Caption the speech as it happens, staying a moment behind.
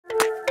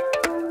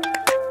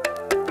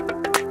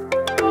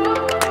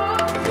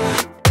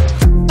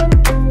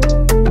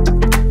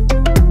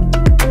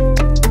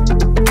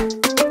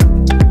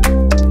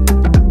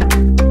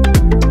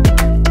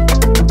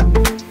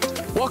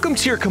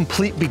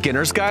complete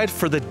beginner's guide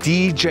for the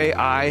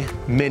DJI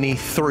Mini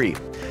 3.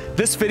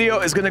 This video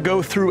is going to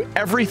go through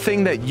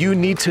everything that you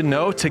need to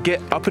know to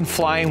get up and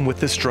flying with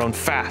this drone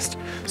fast.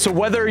 So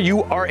whether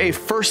you are a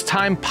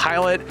first-time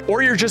pilot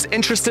or you're just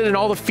interested in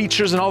all the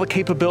features and all the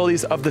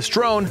capabilities of this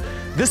drone,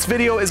 this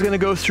video is going to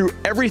go through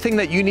everything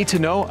that you need to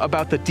know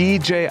about the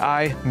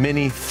DJI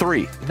Mini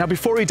 3. Now,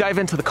 before we dive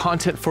into the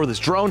content for this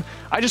drone,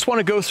 I just want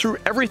to go through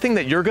everything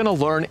that you're going to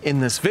learn in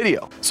this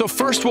video. So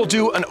first, we'll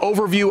do an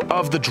overview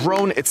of the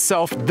drone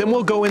itself, then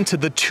we'll go into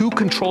the two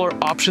controller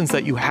options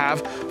that you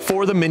have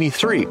for the Mini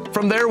 3.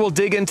 From there, we'll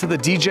dig into the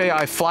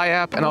DJI Fly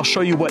App, and I'll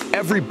show you what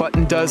every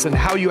button does and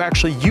how you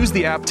actually use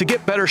the app to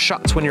get better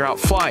shots when you're out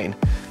flying.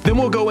 Then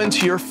we'll go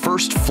into your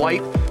first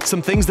flight,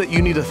 some things that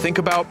you need to think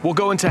about. We'll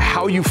go into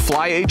how you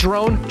fly a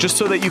drone, just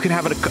so that you can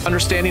have an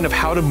understanding of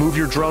how to move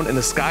your drone in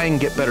the sky and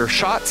get better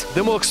shots.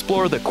 Then we'll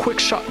explore the quick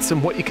shots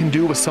and what you can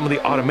do with some of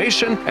the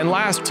automation. And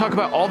last, talk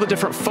about all the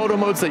different photo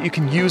modes that you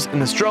can use in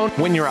this drone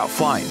when you're out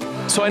flying.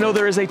 So I know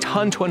there is a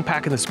ton to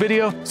unpack in this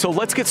video, so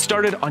let's get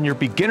started on your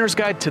beginner's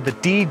guide to the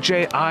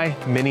DJI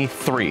Mini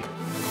 3.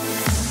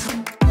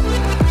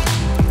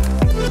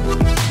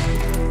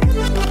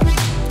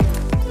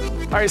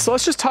 All right, so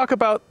let's just talk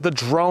about the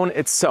drone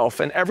itself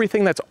and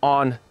everything that's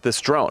on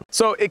this drone.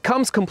 So it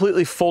comes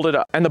completely folded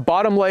up, and the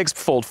bottom legs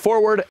fold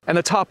forward and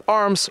the top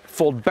arms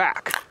fold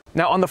back.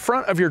 Now on the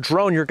front of your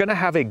drone, you're gonna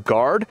have a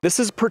guard. This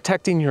is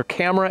protecting your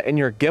camera and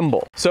your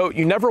gimbal. So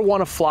you never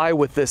wanna fly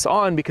with this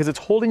on because it's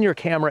holding your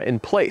camera in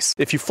place.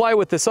 If you fly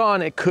with this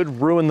on, it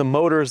could ruin the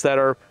motors that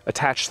are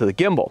attached to the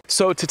gimbal.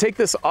 So to take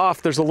this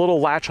off, there's a little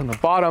latch on the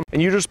bottom,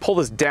 and you just pull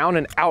this down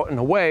and out and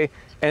away,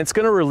 and it's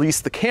gonna release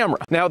the camera.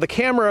 Now the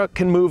camera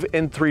can move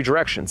in 3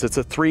 directions. It's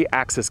a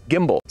 3-axis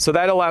gimbal. So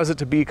that allows it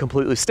to be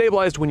completely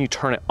stabilized when you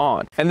turn it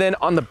on. And then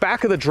on the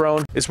back of the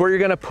drone is where you're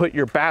gonna put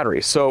your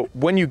battery. So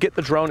when you get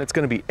the drone, it's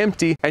gonna be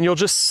empty, and you'll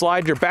just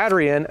slide your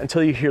battery in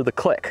until you hear the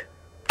click.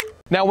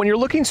 Now, when you're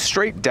looking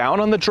straight down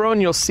on the drone,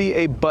 you'll see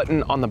a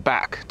button on the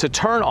back. To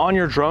turn on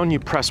your drone, you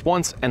press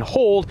once and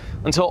hold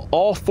until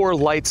all 4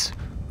 lights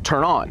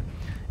turn on.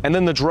 And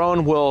then the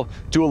drone will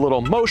do a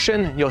little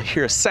motion, you'll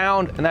hear a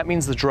sound, and that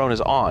means the drone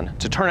is on.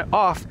 To turn it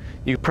off,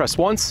 you press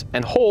once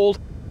and hold,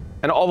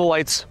 and all the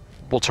lights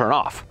will turn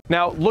off.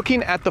 Now,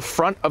 looking at the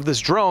front of this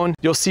drone,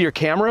 you'll see your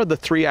camera, the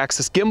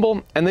 3-axis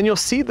gimbal, and then you'll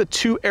see the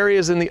 2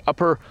 areas in the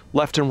upper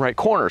left and right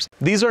corners.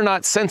 These are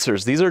not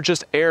sensors, these are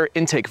just air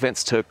intake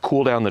vents to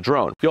cool down the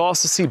drone. You'll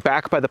also see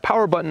back by the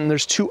power button,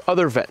 there's 2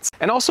 other vents,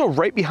 and also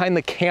right behind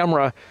the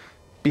camera,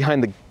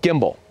 behind the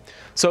gimbal.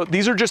 So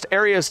these are just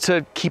areas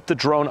to keep the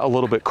drone a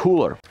little bit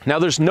cooler. Now,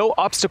 there's no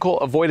obstacle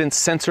avoidance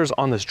sensors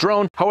on this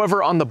drone.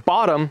 However, on the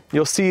bottom,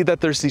 you'll see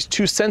that there's these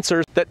 2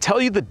 sensors that tell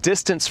you the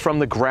distance from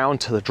the ground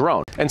to the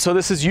drone. And so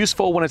this is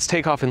useful when it's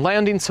takeoff and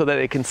landing so that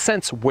it can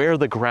sense where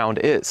the ground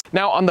is.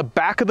 Now, on the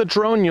back of the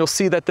drone, you'll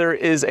see that there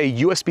is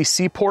a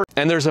USB-C port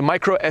and there's a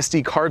micro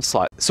SD card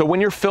slot. So when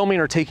you're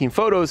filming or taking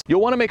photos,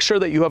 you'll want to make sure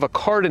that you have a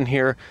card in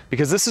here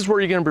because this is where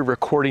you're going to be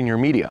recording your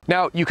media.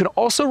 Now, you can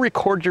also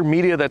record your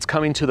media that's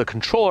coming to the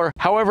controller.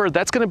 However,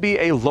 that's going to be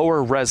a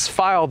lower res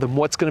file than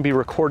what's going to be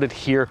recorded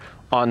here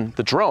on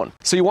the drone.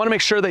 So you want to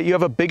make sure that you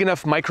have a big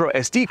enough micro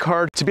SD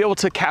card to be able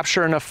to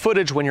capture enough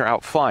footage when you're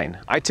out flying.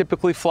 I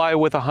typically fly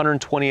with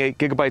 128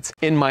 gigabytes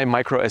in my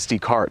micro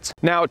SD cards.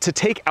 Now, to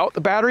take out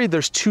the battery,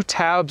 there's 2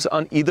 tabs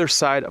on either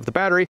side of the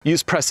battery. You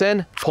just press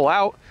in, pull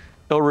out,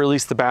 it'll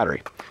release the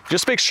battery.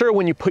 Just make sure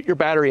when you put your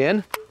battery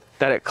in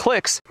that it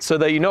clicks so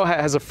that you know it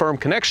has a firm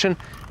connection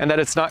and that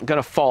it's not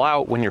gonna fall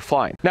out when you're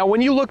flying. Now, when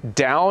you look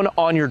down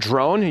on your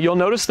drone, you'll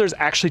notice there's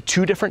actually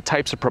 2 different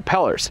types of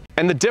propellers.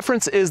 And the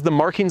difference is the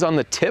markings on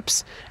the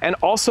tips, and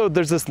also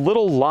there's this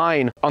little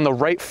line on the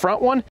right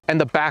front one and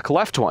the back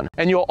left one.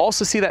 And you'll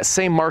also see that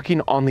same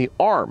marking on the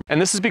arm.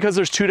 And this is because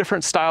there's 2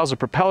 different styles of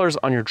propellers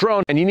on your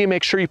drone, and you need to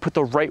make sure you put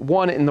the right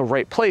one in the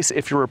right place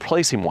if you're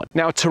replacing one.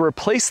 Now, to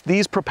replace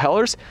these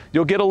propellers,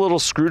 you'll get a little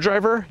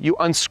screwdriver, you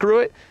unscrew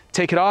it,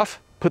 take it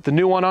off, put the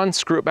new one on,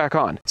 screw it back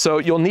on. So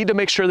you'll need to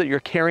make sure that you're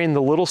carrying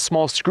the little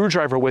small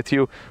screwdriver with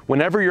you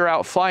whenever you're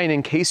out flying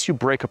in case you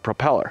break a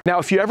propeller. Now,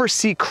 if you ever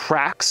see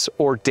cracks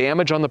or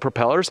damage on the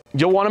propellers,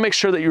 you'll want to make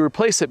sure that you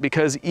replace it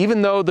because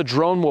even though the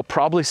drone will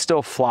probably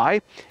still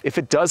fly, if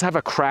it does have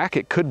a crack,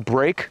 it could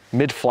break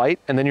mid-flight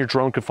and then your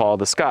drone could fall out of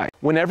the sky.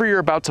 Whenever you're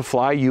about to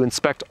fly, you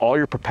inspect all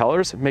your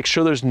propellers, make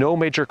sure there's no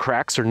major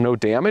cracks or no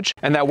damage,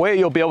 and that way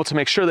you'll be able to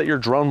make sure that your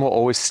drone will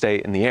always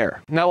stay in the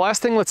air. Now,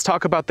 last thing, let's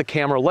talk about the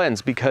camera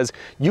lens because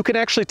you can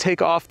actually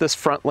take off this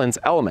front lens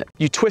element.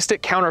 You twist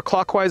it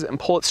counterclockwise and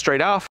pull it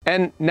straight off,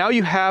 and now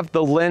you have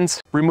the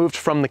lens removed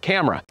from the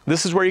camera.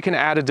 This is where you can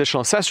add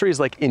additional accessories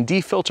like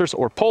ND filters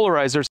or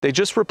polarizers. They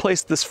just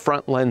replace this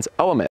front lens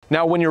element.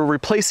 Now, when you're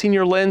replacing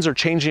your lens or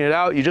changing it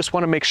out, you just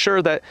want to make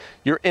sure that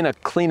you're in a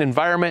clean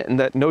environment and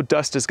that no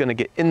dust is going to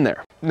get in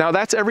there. Now,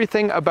 that's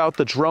everything about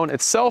the drone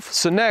itself.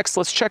 So next,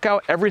 let's check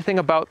out everything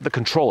about the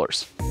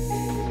controllers.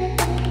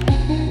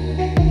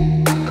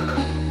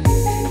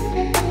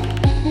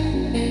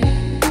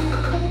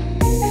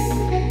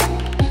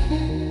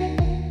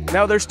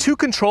 Now there's two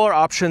controller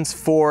options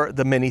for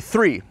the Mini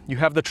 3. You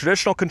have the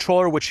traditional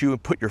controller, which you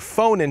would put your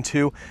phone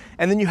into,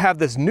 and then you have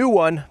this new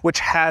one, which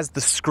has the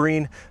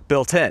screen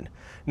built in.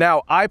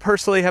 Now, I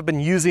personally have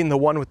been using the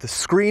one with the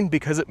screen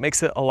because it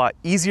makes it a lot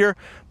easier,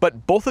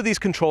 but both of these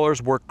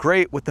controllers work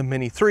great with the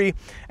Mini 3, and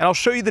I'll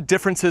show you the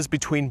differences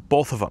between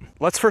both of them.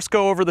 Let's first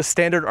go over the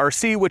standard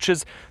RC, which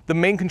is the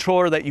main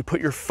controller that you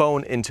put your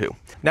phone into.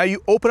 Now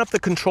you open up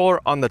the controller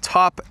on the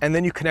top, and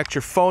then you connect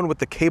your phone with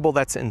the cable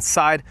that's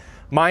inside.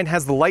 Mine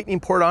has the lightning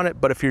port on it,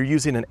 but if you're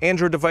using an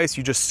Android device,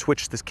 you just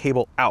switch this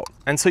cable out.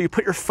 And so you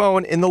put your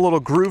phone in the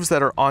little grooves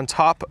that are on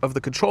top of the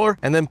controller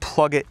and then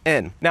plug it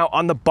in. Now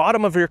on the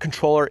bottom of your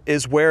controller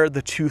is where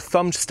the two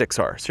thumbsticks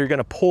are. So you're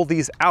gonna pull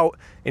these out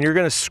and you're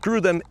gonna screw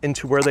them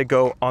into where they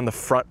go on the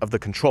front of the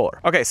controller.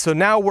 Okay, so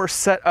now we're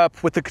set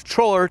up with the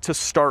controller to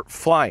start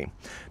flying.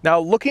 Now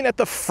looking at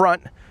the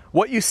front,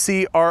 what you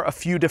see are a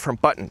few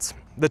different buttons.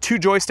 The two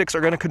joysticks are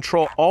going to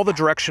control all the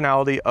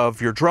directionality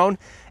of your drone,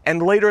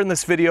 and later in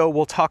this video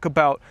we'll talk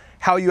about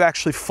how you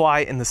actually fly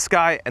in the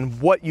sky and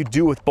what you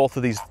do with both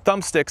of these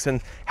thumbsticks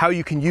and how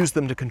you can use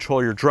them to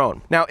control your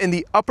drone. Now in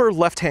the upper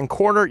left hand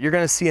corner you're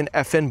going to see an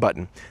FN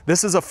button.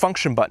 This is a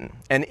function button,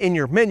 and in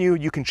your menu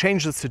you can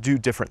change this to do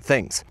different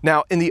things.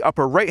 Now in the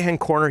upper right hand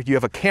corner you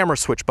have a camera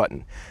switch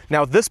button.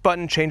 Now this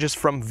button changes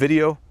from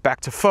video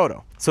back to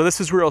photo. So this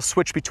is where you'll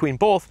switch between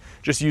both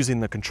just using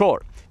the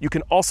controller. You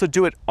can also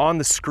do it on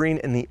the screen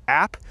in the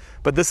app,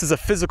 but this is a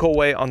physical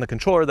way on the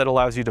controller that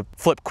allows you to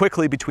flip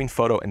quickly between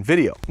photo and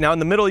video. Now in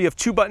the middle you have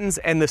two buttons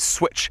and this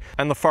switch.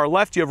 On the far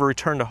left you have a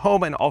return to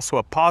home and also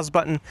a pause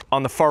button.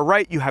 On the far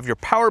right you have your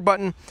power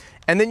button,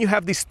 and then you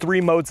have these three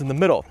modes in the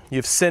middle. You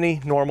have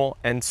Cine, normal,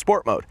 and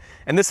sport mode.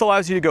 And this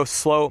allows you to go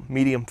slow,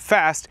 medium,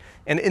 fast,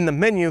 and in the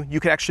menu you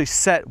can actually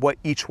set what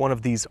each one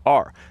of these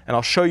are. And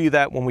I'll show you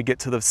that when we get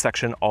to the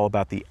section all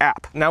about the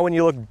app. Now when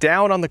you look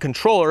down on the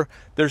controller,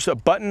 there's a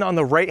button on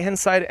the right hand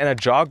side and a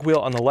jog wheel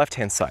on the left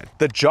hand side.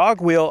 The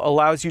jog wheel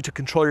allows you to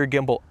control your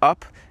gimbal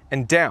up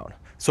and down.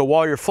 So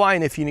while you're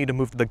flying, if you need to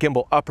move the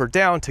gimbal up or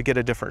down to get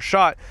a different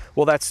shot,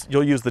 well,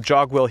 you'll use the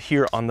jog wheel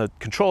here on the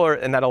controller,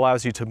 and that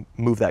allows you to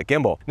move that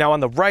gimbal. Now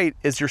on the right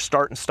is your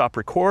start and stop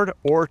record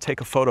or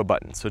take a photo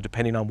button, so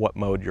depending on what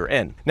mode you're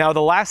in. Now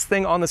the last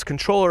thing on this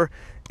controller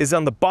is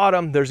on the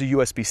bottom, there's a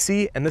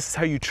USB-C, and this is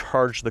how you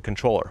charge the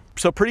controller.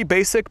 So pretty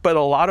basic, but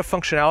a lot of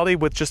functionality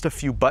with just a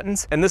few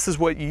buttons, and this is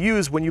what you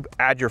use when you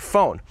add your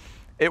phone.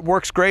 It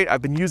works great.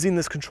 I've been using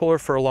this controller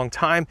for a long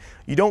time.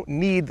 You don't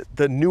need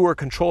the newer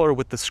controller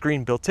with the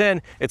screen built in.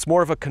 It's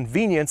more of a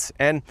convenience,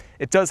 and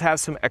it does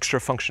have some extra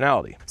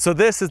functionality. So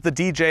this is the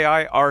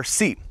DJI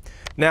RC.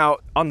 Now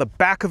on the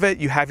back of it,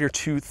 you have your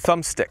two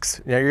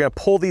thumbsticks. Now you're gonna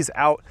pull these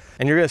out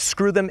and you're gonna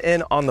screw them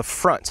in on the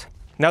front.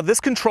 Now this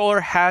controller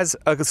has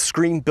a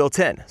screen built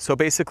in. So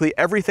basically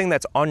everything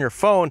that's on your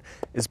phone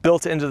is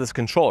built into this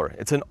controller.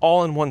 It's an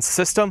all-in-one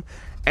system,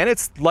 and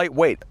it's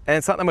lightweight, and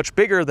it's not that much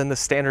bigger than the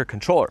standard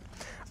controller.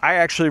 I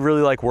actually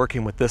really like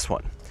working with this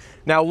one.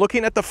 Now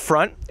looking at the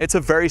front, it's a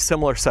very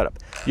similar setup.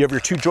 You have your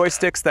two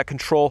joysticks that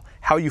control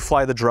how you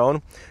fly the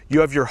drone.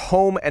 You have your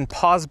home and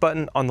pause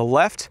button on the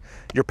left,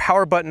 your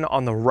power button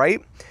on the right,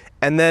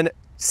 and then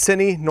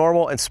Cine,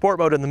 normal, and sport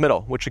mode in the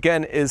middle, which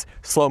again is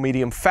slow,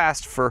 medium,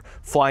 fast for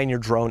flying your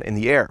drone in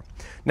the air.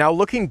 Now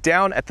looking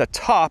down at the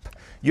top,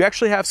 you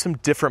actually have some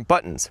different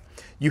buttons.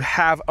 You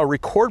have a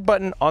record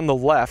button on the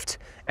left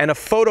and a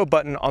photo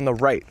button on the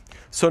right.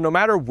 So no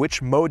matter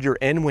which mode you're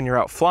in when you're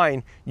out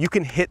flying, you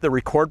can hit the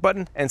record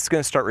button and it's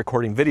gonna start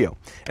recording video.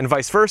 And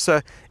vice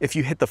versa, if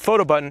you hit the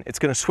photo button, it's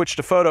gonna switch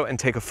to photo and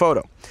take a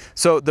photo.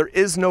 So there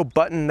is no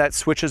button that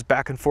switches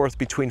back and forth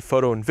between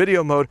photo and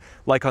video mode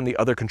like on the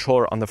other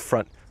controller on the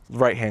front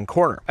right-hand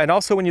corner. And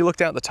also when you look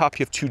down at the top,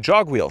 you have two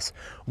jog wheels.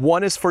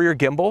 One is for your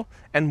gimbal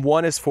and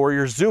one is for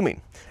your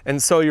zooming.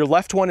 And so your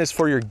left one is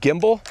for your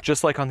gimbal,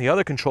 just like on the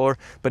other controller,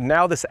 but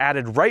now this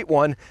added right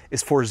one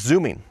is for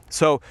zooming.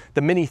 So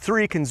the Mini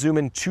 3 can zoom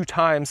in 2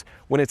 times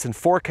when it's in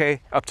 4K,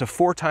 up to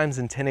 4 times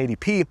in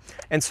 1080p.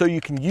 And so you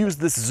can use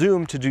this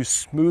zoom to do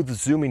smooth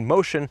zooming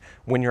motion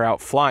when you're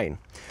out flying.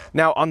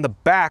 Now on the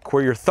back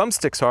where your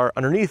thumbsticks are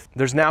underneath,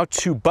 there's now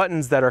 2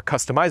 buttons that are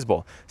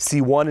customizable,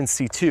 C1 and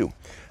C2.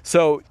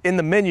 So in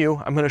the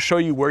menu, I'm going to show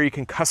you where you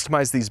can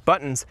customize these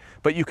buttons,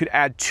 but you could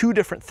add 2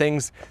 different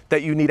things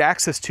that you need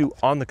access to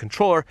on the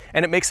controller,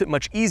 and it makes it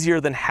much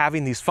easier than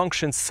having these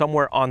functions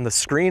somewhere on the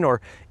screen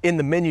or in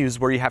the menus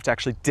where you have to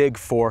actually dig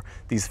for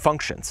these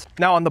functions.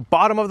 Now on the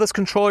bottom of this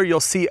controller, you'll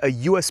see a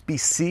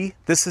USB-C.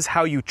 This is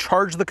how you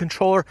charge the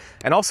controller,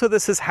 and also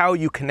this is how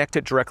you connect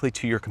it directly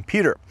to your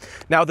computer.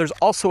 Now there's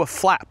also a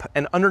flap,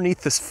 and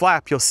underneath this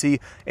flap, you'll see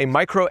a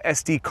micro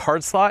SD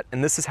card slot,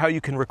 and this is how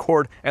you can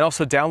record and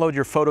also download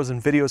your photos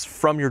and videos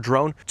from your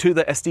drone to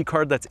the SD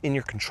card that's in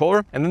your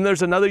controller. And then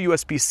there's another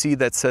USB-C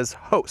that says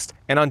host.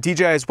 And on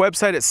DJI's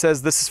website, it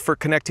says this is for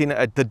connecting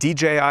the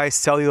DJI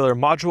cellular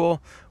module,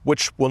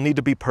 which will need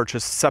to be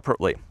purchased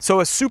separately. So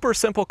a super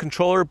simple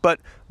controller,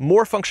 but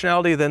more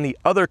functionality than the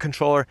other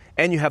controller,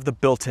 and you have the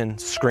built-in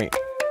screen.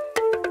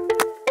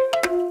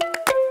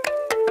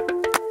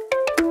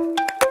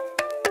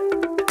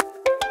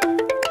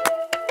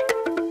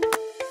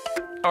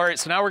 All right,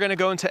 so now we're gonna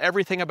go into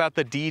everything about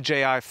the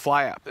DJI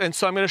Fly App. And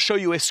so I'm gonna show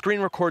you a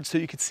screen record so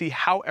you can see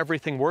how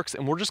everything works,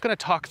 and we're just gonna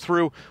talk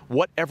through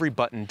what every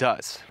button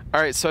does. All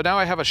right, so now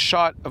I have a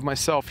shot of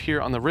myself here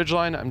on the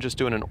ridgeline. I'm just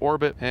doing an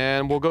orbit,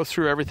 and we'll go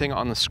through everything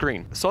on the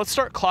screen. So let's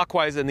start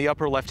clockwise in the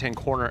upper left-hand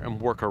corner and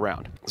work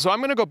around. So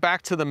I'm gonna go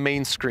back to the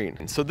main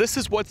screen. So this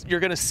is what you're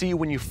gonna see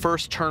when you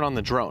first turn on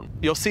the drone.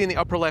 You'll see in the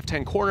upper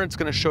left-hand corner, it's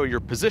gonna show your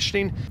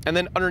positioning, and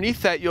then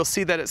underneath that, you'll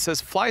see that it says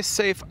Fly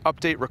Safe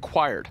Update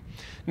Required.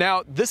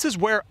 Now, this is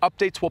where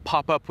updates will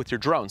pop up with your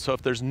drone. So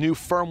if there's new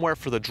firmware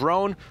for the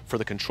drone, for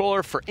the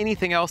controller, for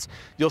anything else,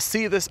 you'll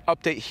see this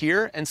update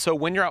here. And so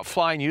when you're out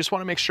flying, you just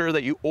want to make sure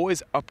that you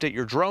always update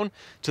your drone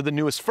to the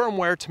newest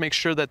firmware to make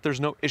sure that there's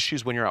no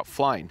issues when you're out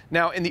flying.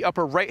 Now, in the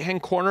upper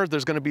right-hand corner,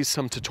 there's going to be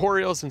some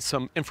tutorials and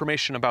some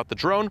information about the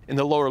drone. In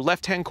the lower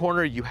left-hand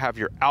corner, you have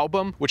your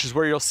album, which is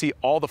where you'll see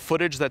all the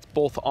footage that's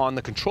both on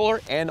the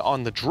controller and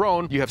on the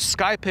drone. You have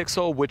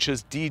SkyPixel, which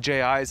is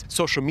DJI's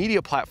social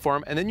media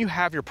platform, and then you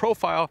have your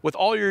profile with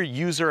all your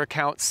user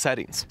account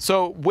settings.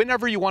 So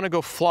whenever you want to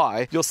go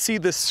fly, you'll see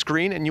this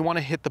screen and you want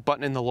to hit the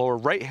button in the lower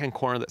right-hand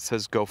corner that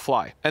says Go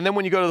Fly. And then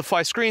when you go to the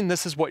fly screen,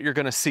 this is what you're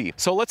going to see.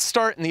 So let's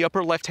start in the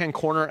upper left-hand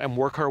corner and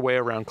work our way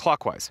around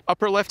clockwise.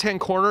 Upper left-hand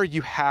corner,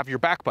 you have your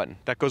back button.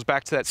 That goes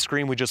back to that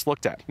screen we just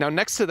looked at. Now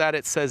next to that,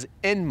 it says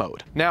In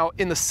Mode. Now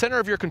in the center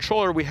of your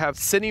controller, we have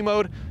Cine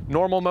Mode,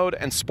 Normal Mode,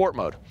 and Sport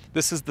Mode.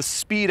 This is the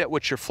speed at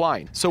which you're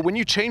flying. So when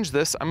you change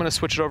this, I'm going to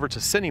switch it over to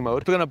Cine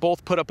Mode. We're going to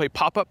both put up a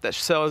pop-up that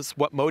says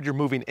what mode you're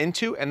moving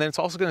into, and then it's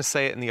also going to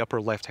say it in the upper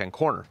left-hand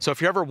corner. So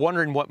if you're ever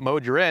wondering what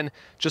mode you're in,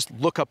 just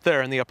look up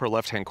there in the upper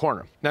left-hand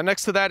corner. Now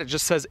next to that, it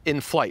just says In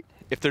Flight.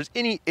 If there's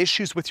any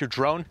issues with your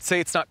drone,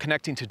 say it's not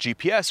connecting to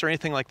GPS or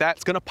anything like that,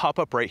 it's gonna pop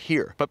up right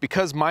here. But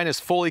because mine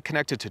is fully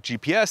connected to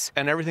GPS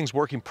and everything's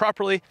working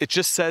properly, it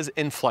just says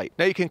In Flight.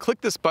 Now you can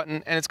click this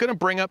button and it's gonna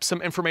bring up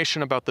some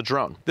information about the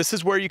drone. This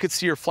is where you could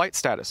see your flight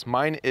status.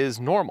 Mine is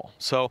normal,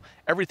 so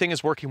everything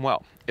is working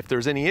well. If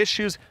there's any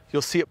issues,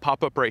 you'll see it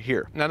pop up right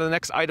here. Now the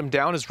next item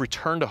down is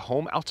return to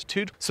home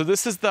altitude. So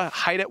this is the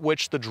height at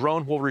which the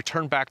drone will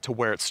return back to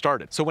where it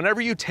started. So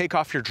whenever you take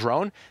off your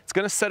drone, it's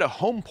gonna set a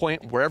home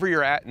point wherever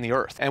you're at in the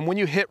earth. And when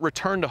you hit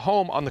return to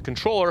home on the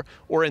controller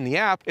or in the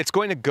app, it's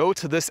going to go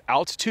to this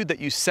altitude that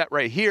you set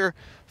right here,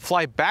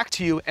 fly back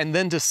to you, and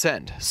then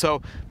descend.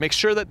 So make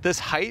sure that this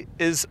height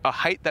is a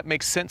height that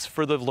makes sense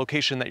for the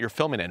location that you're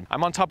filming in.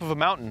 I'm on top of a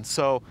mountain,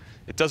 so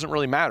it doesn't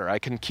really matter. I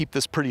can keep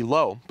this pretty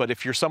low, but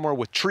if you're somewhere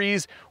with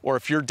trees or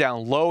if you're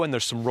down low and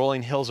there's some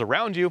rolling hills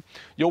around you,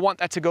 you'll want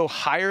that to go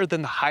higher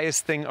than the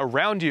highest thing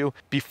around you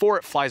before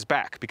it flies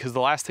back, because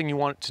the last thing you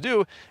want it to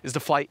do is to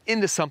fly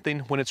into something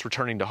when it's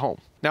returning to home.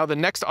 Now the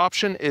next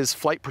option is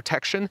flight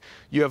protection.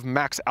 You have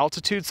max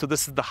altitude, so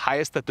this is the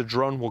highest that the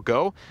drone will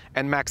go,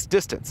 and max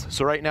distance.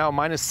 So right now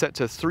mine is set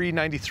to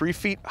 393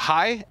 feet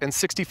high and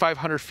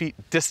 6,500 feet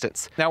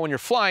distance. Now when you're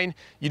flying,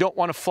 you don't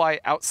want to fly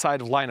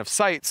outside of line of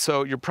sight,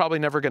 so you're probably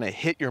never going to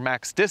hit your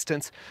max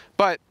distance,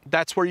 but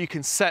that's where you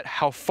can set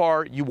how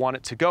far you want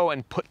it to go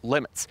and put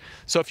limits.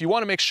 So if you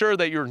want to make sure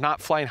that you're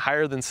not flying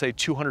higher than say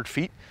 200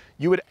 feet,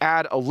 you would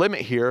add a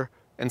limit here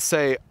and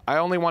say, I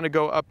only want to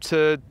go up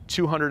to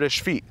 200-ish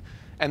feet.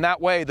 And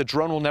that way the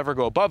drone will never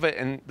go above it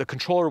and the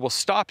controller will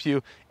stop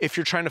you if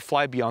you're trying to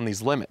fly beyond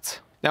these limits.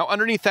 Now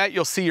underneath that,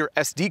 you'll see your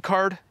SD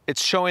card.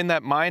 It's showing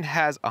that mine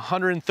has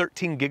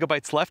 113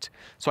 gigabytes left.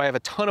 So I have a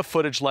ton of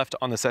footage left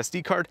on this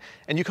SD card.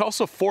 And you can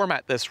also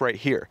format this right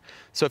here.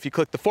 So if you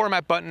click the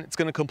format button, it's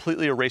gonna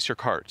completely erase your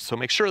card. So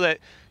make sure that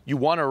you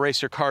wanna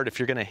erase your card if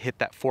you're gonna hit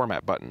that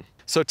format button.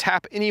 So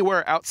tap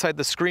anywhere outside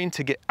the screen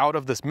to get out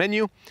of this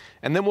menu,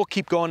 and then we'll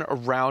keep going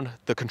around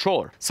the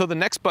controller. So the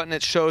next button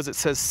it shows, it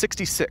says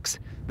 66.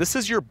 This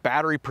is your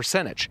battery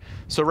percentage.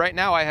 So right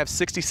now I have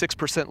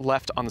 66%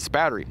 left on this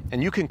battery,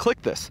 and you can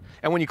click this.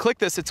 And when you click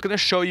this, it's gonna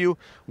show you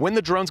when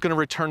the drone's gonna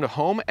return to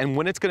home and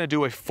when it's gonna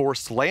do a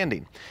forced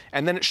landing.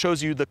 And then it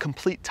shows you the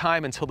complete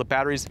time until the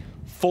battery's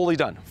fully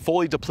done,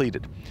 fully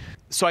depleted.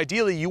 So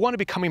ideally, you want to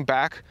be coming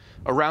back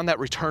around that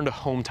return to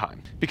home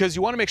time, because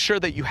you want to make sure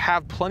that you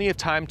have plenty of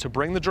time to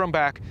bring the drone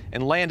back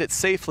and land it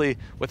safely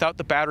without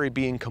the battery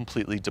being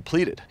completely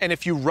depleted. And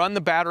if you run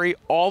the battery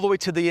all the way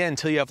to the end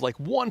until you have like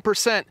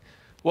 1%,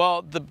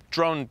 well, the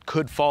drone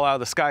could fall out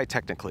of the sky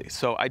technically.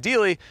 So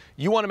ideally,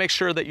 you want to make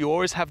sure that you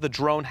always have the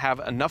drone have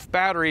enough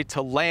battery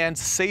to land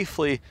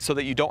safely so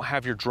that you don't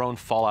have your drone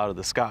fall out of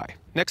the sky.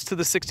 Next to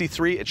the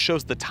 63, it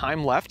shows the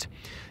time left.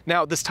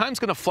 Now, this time's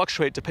gonna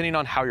fluctuate depending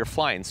on how you're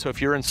flying. So if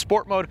you're in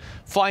sport mode,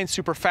 flying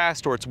super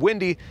fast, or it's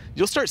windy,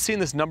 you'll start seeing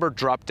this number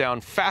drop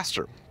down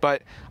faster.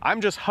 But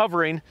I'm just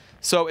hovering,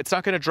 so it's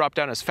not gonna drop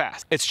down as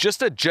fast. It's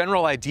just a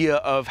general idea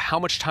of how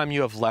much time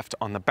you have left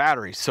on the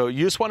battery. So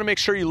you just wanna make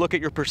sure you look at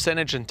your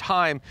percentage and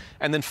time,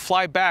 and then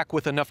fly back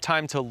with enough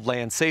time to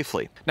land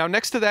safely. Now,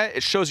 next to that,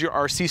 it shows your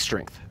RC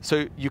strength.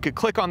 So you could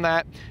click on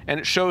that, and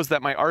it shows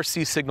that my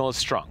RC signal is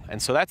strong.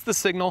 And so that's the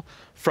signal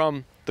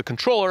from the the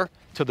controller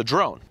to the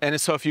drone. And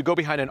so if you go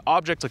behind an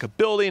object like a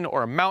building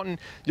or a mountain,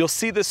 you'll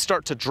see this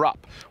start to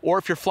drop. Or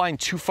if you're flying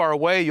too far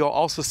away, you'll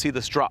also see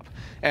this drop.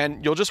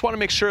 And you'll just want to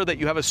make sure that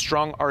you have a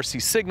strong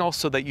RC signal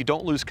so that you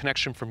don't lose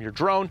connection from your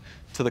drone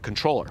to the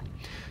controller.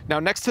 Now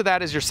next to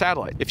that is your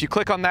satellite. If you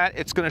click on that,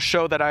 it's going to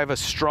show that I have a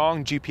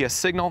strong GPS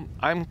signal.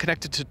 I'm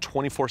connected to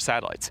 24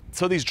 satellites.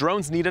 So these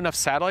drones need enough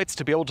satellites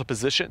to be able to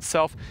position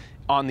itself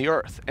on the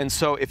Earth. And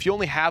so if you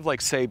only have,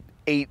 like, say,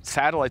 8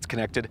 satellites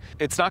connected,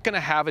 it's not going to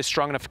have a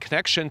strong enough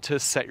connection to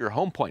set your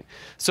home point.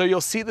 So you'll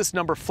see this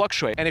number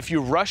fluctuate. And if you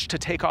rush to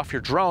take off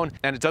your drone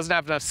and it doesn't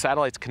have enough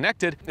satellites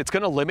connected, it's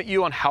going to limit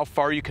you on how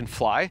far you can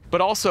fly,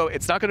 but also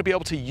it's not going to be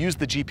able to use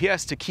the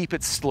GPS to keep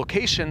its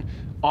location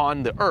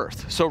on the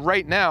Earth. So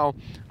right now,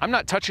 I'm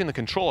not touching the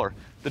controller.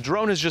 The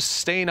drone is just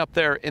staying up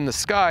there in the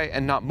sky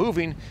and not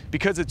moving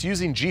because it's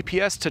using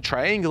GPS to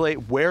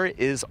triangulate where it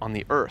is on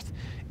the Earth.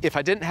 If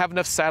I didn't have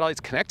enough satellites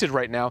connected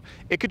right now,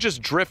 it could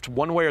just drift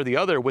one way or the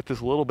other with this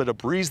little bit of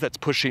breeze that's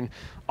pushing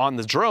on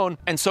the drone.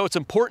 And so it's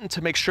important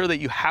to make sure that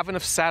you have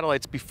enough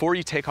satellites before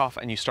you take off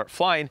and you start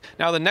flying.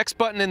 Now the next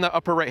button in the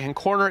upper right-hand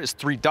corner is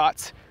 3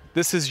 dots.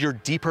 This is your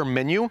deeper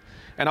menu,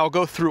 and I'll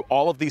go through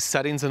all of these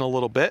settings in a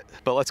little bit,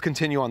 but let's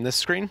continue on this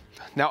screen.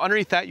 Now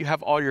underneath that, you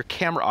have all your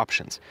camera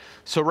options.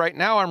 So right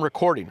now I'm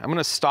recording. I'm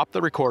gonna stop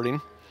the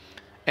recording.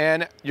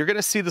 And you're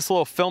gonna see this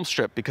little film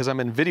strip because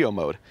I'm in video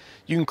mode.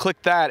 You can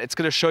click that, it's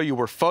gonna show you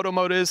where photo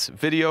mode is,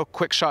 video,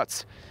 quick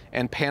shots,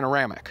 and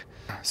panoramic.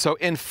 So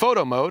in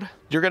photo mode,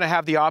 you're gonna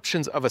have the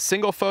options of a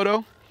single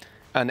photo,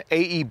 an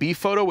AEB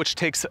photo, which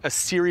takes a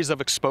series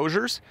of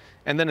exposures,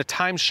 and then a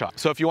time shot.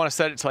 So if you wanna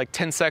set it to like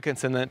 10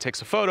 seconds and then it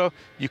takes a photo,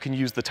 you can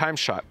use the time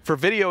shot. For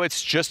video,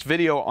 it's just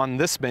video on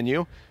this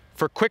menu.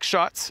 For quick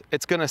shots,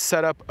 it's gonna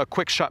set up a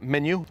quick shot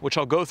menu, which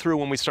I'll go through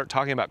when we start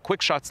talking about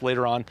quick shots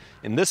later on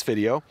in this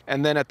video.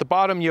 And then at the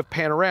bottom, you have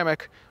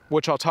panoramic,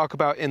 which I'll talk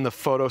about in the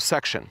photo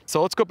section.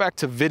 So let's go back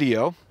to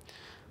video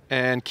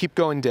and keep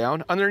going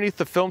down. Underneath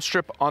the film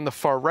strip on the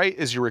far right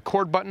is your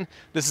record button.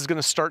 This is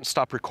gonna start and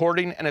stop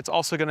recording, and it's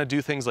also gonna do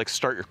things like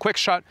start your quick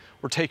shot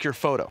or take your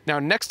photo. Now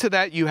next to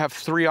that, you have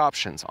 3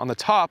 options. On the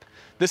top,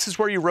 this is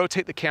where you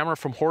rotate the camera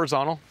from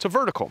horizontal to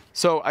vertical.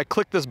 So I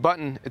click this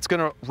button, it's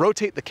gonna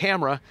rotate the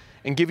camera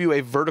and give you a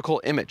vertical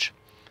image.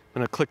 I'm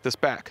gonna click this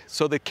back.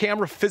 So the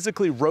camera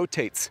physically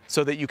rotates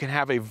so that you can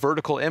have a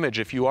vertical image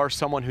if you are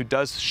someone who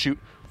does shoot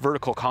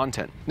vertical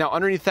content. Now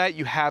underneath that,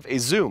 you have a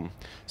zoom.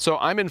 So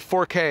I'm in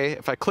 4K.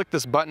 If I click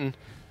this button,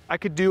 I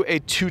could do a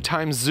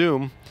 2x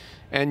zoom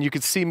and you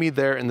could see me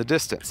there in the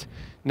distance.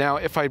 Now,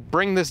 if I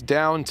bring this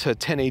down to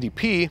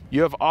 1080p,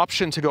 you have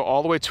option to go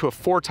all the way to a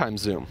 4x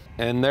zoom.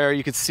 And there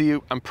you can see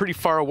I'm pretty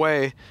far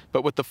away,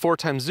 but with the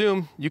 4x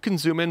zoom, you can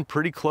zoom in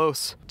pretty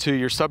close to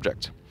your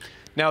subject.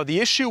 Now, the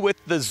issue with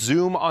the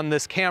zoom on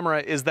this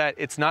camera is that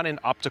it's not an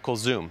optical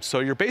zoom. So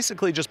you're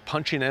basically just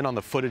punching in on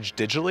the footage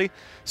digitally.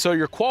 So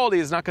your quality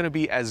is not gonna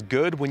be as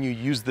good when you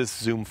use this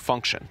zoom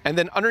function. And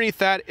then underneath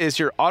that is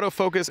your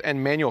autofocus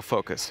and manual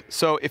focus.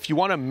 So if you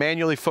wanna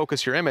manually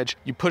focus your image,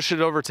 you push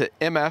it over to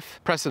MF,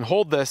 press and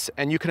hold this,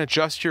 and you can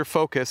adjust your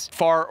focus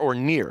far or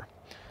near.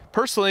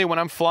 Personally, when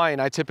I'm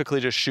flying, I typically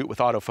just shoot with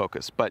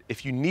autofocus, but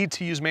if you need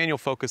to use manual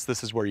focus,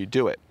 this is where you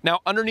do it. Now,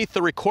 underneath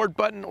the record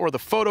button or the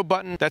photo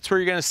button, that's where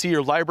you're gonna see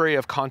your library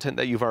of content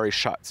that you've already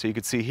shot. So you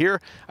can see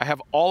here, I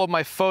have all of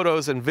my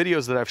photos and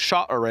videos that I've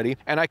shot already,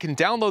 and I can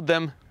download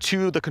them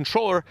to the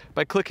controller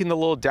by clicking the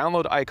little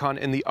download icon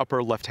in the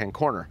upper left-hand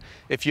corner.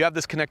 If you have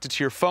this connected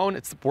to your phone,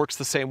 it works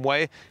the same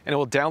way, and it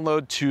will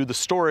download to the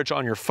storage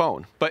on your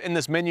phone. But in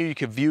this menu, you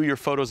can view your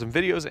photos and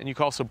videos, and you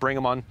can also bring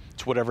them on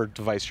to whatever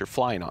device you're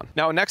flying on.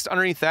 Now, next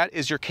underneath that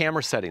is your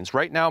camera settings.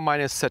 Right now,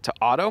 mine is set to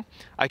auto.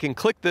 I can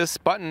click this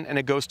button and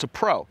it goes to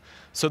pro.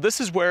 So this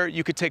is where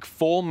you could take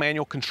full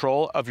manual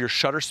control of your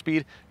shutter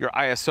speed, your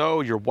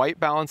ISO, your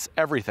white balance,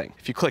 everything.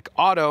 If you click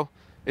auto,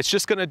 it's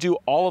just gonna do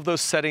all of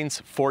those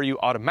settings for you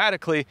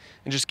automatically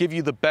and just give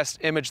you the best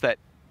image that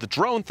the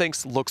drone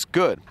thinks looks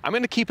good. I'm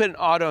gonna keep it in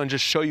auto and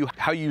just show you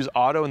how you use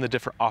auto and the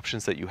different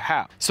options that you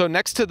have. So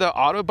next to the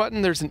auto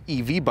button, there's an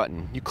EV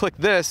button. You click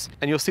this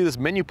and you'll see this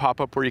menu pop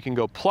up where you can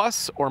go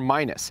plus or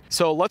minus.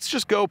 So let's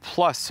just go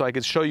plus so I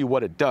can show you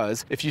what it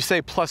does. If you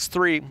say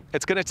 +3,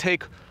 it's gonna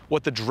take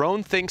what the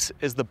drone thinks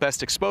is the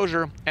best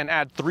exposure and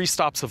add 3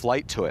 stops of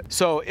light to it.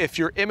 So if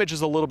your image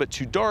is a little bit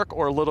too dark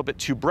or a little bit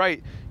too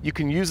bright, you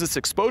can use this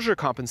exposure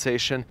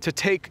compensation to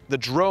take the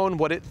drone,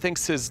 what it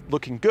thinks is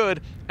looking good,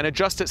 and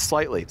adjust it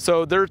slightly.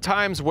 So there are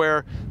times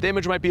where the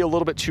image might be a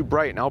little bit too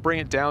bright, and I'll bring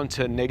it down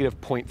to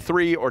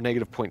 -0.3 or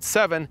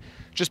 -0.7,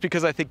 just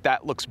because I think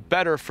that looks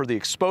better for the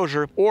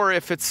exposure. Or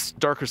if it's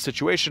darker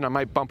situation, I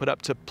might bump it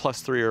up to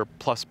 +3 or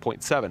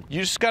 +0.7.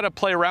 You just gotta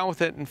play around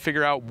with it and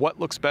figure out what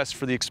looks best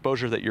for the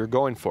exposure that you're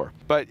going for.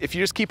 But if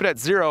you just keep it at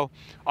 0,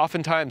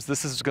 oftentimes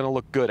this is gonna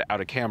look good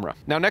out of camera.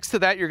 Now next to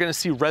that, you're gonna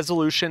see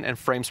resolution and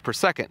frames per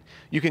second.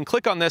 You can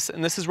click on this,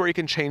 and this is where you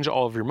can change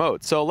all of your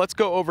modes. So let's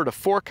go over to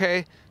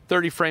 4K,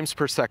 30 frames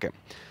per second.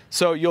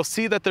 So you'll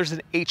see that there's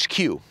an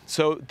HQ.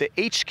 So the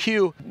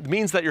HQ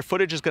means that your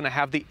footage is gonna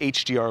have the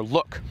HDR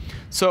look.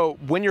 So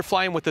when you're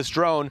flying with this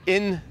drone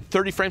in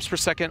 30 frames per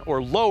second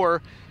or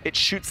lower, it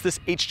shoots this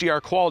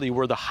HDR quality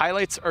where the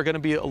highlights are gonna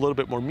be a little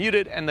bit more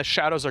muted and the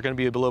shadows are gonna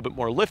be a little bit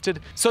more lifted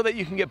so that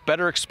you can get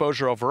better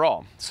exposure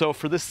overall. So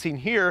for this scene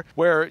here,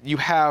 where you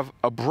have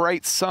a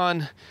bright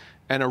sun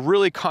and a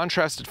really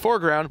contrasted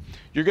foreground,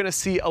 you're gonna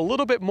see a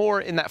little bit more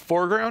in that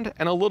foreground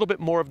and a little bit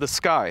more of the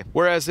sky.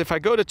 Whereas if I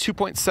go to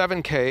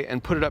 2.7K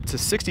and put it up to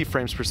 60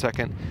 frames per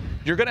second,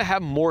 you're gonna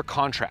have more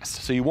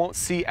contrast. So you won't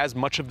see as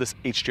much of this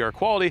HDR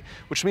quality,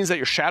 which means that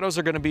your shadows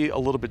are gonna be a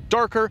little bit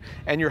darker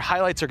and your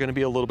highlights are gonna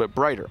be a little bit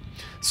brighter.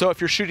 So if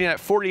you're shooting at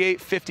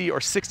 48, 50,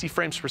 or 60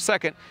 frames per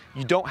second,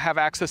 you don't have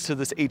access to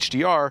this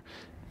HDR,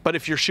 but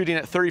if you're shooting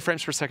at 30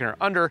 frames per second or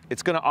under,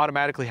 it's gonna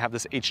automatically have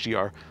this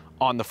HDR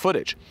on the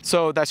footage.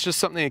 So that's just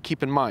something to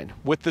keep in mind.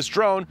 With this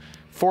drone,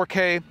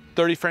 4K,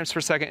 30 frames per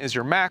second is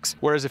your max,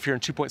 whereas if you're in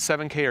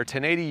 2.7K or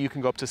 1080, you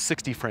can go up to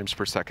 60 frames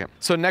per second.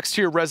 So next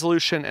to your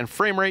resolution and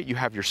frame rate, you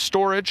have your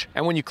storage.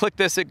 And when you click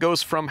this, it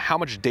goes from how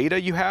much data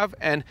you have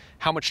and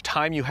how much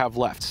time you have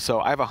left. So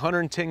I have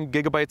 110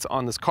 gigabytes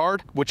on this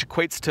card, which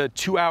equates to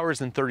 2 hours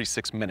and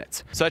 36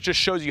 minutes. So that just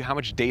shows you how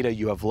much data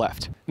you have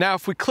left. Now,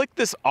 if we click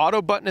this auto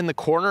button in the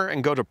corner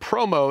and go to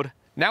Pro mode,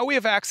 now we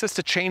have access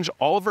to change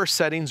all of our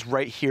settings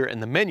right here in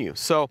the menu.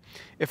 So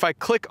if I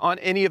click on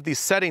any of these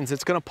settings,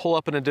 it's gonna pull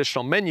up an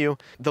additional menu.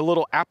 The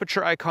little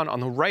aperture icon on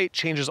the right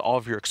changes all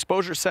of your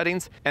exposure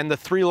settings, and the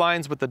 3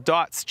 lines with the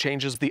dots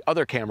changes the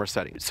other camera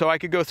settings. So I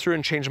could go through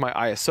and change my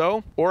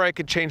ISO, or I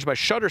could change my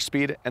shutter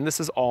speed, and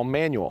this is all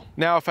manual.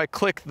 Now, if I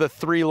click the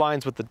 3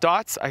 lines with the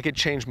dots, I could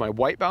change my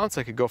white balance.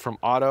 I could go from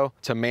auto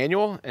to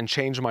manual and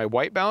change my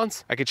white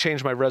balance. I could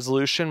change my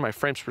resolution, my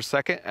frames per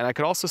second, and I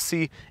could also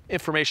see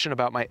information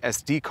about my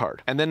SD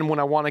card. And then when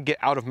I want to get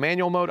out of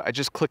manual mode, I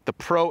just click the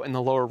Pro in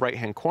the lower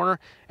right-hand corner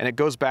and it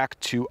goes back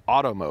to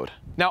auto mode.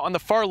 Now on the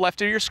far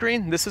left of your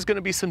screen, this is going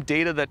to be some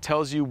data that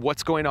tells you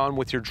what's going on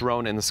with your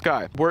drone in the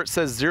sky. Where it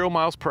says 0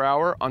 miles per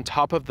hour on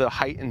top of the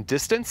height and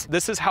distance,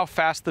 this is how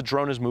fast the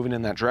drone is moving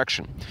in that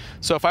direction.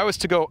 So if I was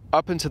to go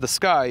up into the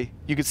sky,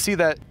 you could see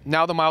that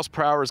now the miles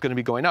per hour is going to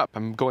be going up.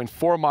 I'm going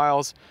 4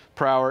 miles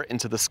per hour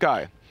into the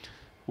sky.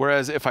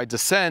 Whereas if I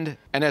descend,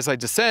 and as I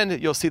descend,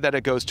 you'll see that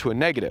it goes to a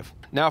negative.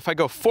 Now, if I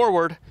go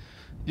forward,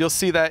 you'll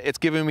see that it's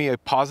giving me a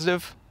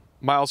positive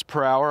miles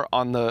per hour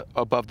on the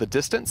above the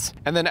distance.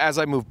 And then as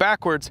I move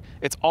backwards,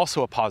 it's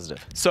also a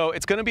positive. So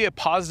it's gonna be a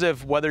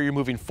positive whether you're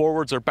moving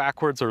forwards or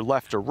backwards or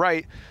left or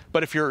right.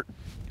 But if you're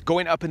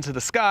going up into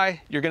the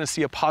sky, you're gonna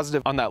see a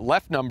positive on that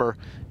left number,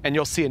 and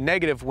you'll see a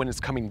negative when it's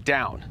coming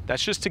down.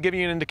 That's just to give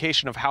you an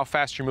indication of how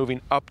fast you're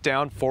moving up,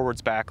 down,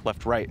 forwards, back,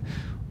 left, right,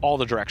 all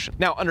the direction.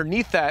 Now,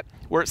 underneath that,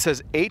 where it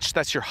says H,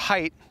 that's your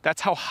height,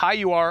 that's how high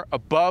you are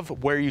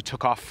above where you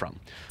took off from.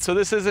 So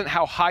this isn't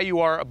how high you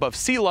are above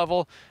sea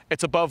level,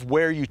 it's above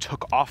where you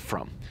took off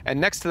from. And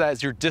next to that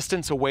is your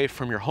distance away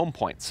from your home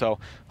point. So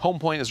home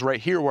point is right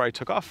here where I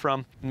took off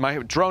from. My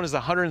drone is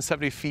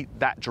 170 feet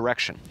that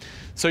direction.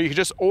 So you can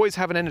just always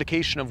have an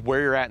indication of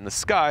where you're at in the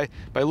sky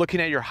by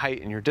looking at your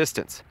height and your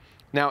distance.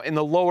 Now, in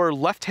the lower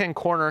left-hand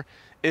corner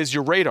is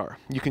your radar.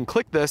 You can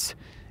click this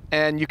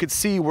and you can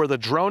see where the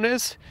drone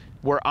is,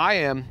 where I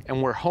am,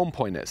 and where home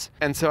point is.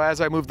 And so as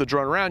I move the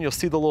drone around, you'll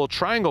see the little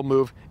triangle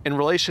move in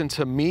relation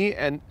to me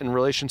and in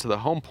relation to the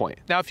home point.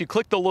 Now, if you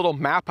click the little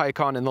map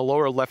icon in the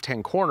lower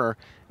left-hand corner,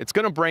 it's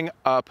gonna bring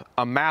up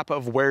a map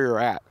of where you're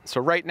at.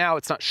 So right now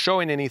it's not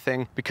showing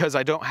anything because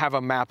I don't have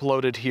a map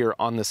loaded here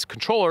on this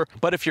controller,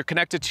 but if you're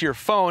connected to your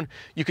phone,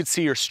 you could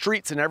see your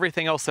streets and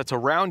everything else that's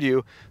around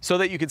you so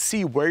that you could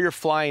see where you're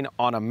flying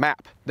on a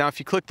map. Now, if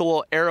you click the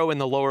little arrow in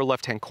the lower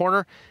left-hand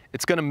corner,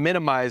 it's gonna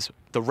minimize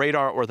the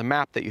radar or the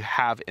map that you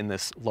have in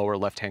this lower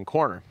left-hand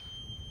corner.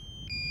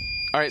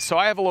 All right, so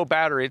I have a low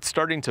battery, it's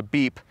starting to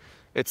beep.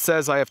 It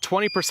says I have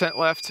 20%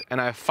 left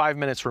and I have 5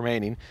 minutes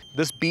remaining.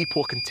 This beep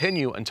will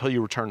continue until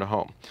you return to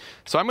home.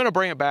 So I'm gonna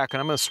bring it back and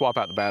I'm gonna swap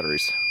out the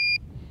batteries.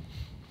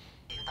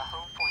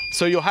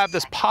 So you'll have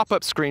this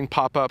pop-up screen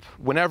pop up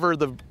whenever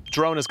the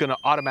drone is gonna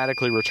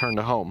automatically return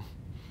to home.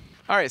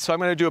 All right, so I'm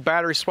gonna do a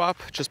battery swap.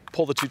 Just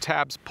pull the 2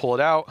 tabs, pull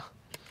it out,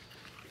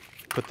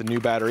 put the new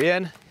battery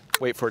in,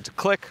 wait for it to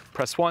click,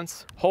 press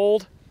once,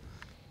 hold,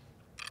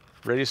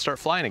 ready to start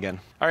flying again.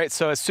 All right,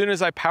 so as soon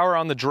as I power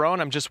on the drone,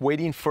 I'm just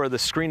waiting for the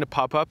screen to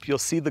pop up. You'll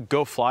see the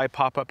Go Fly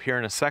pop up here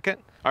in a second.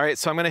 All right,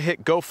 so I'm gonna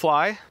hit Go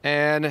Fly,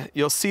 and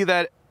you'll see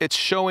that it's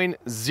showing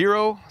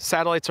 0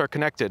 satellites are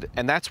connected,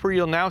 and that's where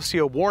you'll now see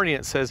a warning.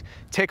 It says,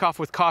 take off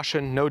with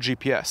caution, no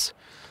GPS.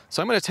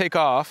 So I'm gonna take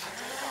off,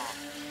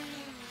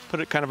 put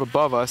it kind of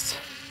above us,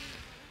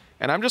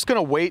 and I'm just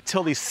gonna wait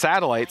till these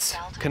satellites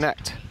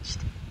connect.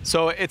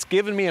 So it's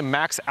given me a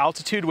max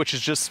altitude, which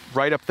is just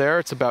right up there.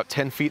 It's about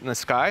 10 feet in the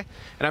sky.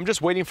 And I'm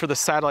just waiting for the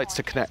satellites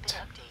to connect.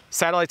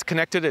 Satellites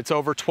connected, it's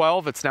over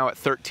 12, it's now at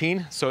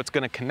 13, so it's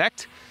gonna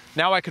connect.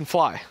 Now I can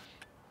fly.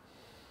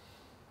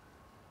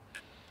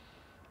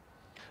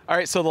 All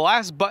right, so the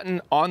last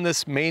button on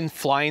this main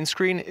flying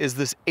screen is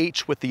this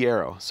H with the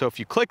arrow. So if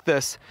you click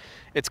this,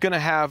 it's gonna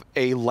have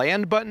a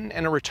land button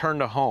and a return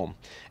to home.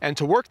 And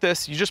to work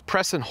this, you just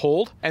press and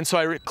hold. And so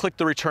I click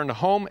the return to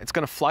home. It's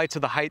gonna fly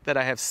to the height that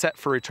I have set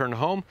for return to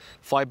home,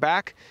 fly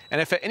back. And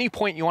if at any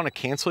point you wanna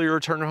cancel your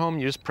return to home,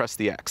 you just press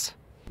the X.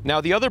 Now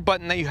the other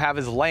button that you have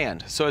is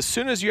land. So as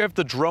soon as you have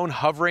the drone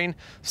hovering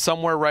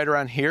somewhere right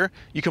around here,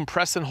 you can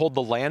press and hold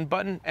the land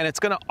button and it's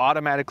gonna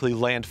automatically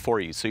land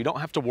for you. So you don't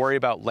have to worry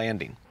about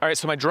landing. All right,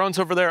 so my drone's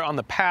over there on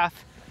the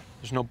path.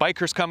 There's no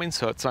bikers coming,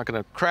 so it's not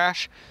gonna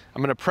crash.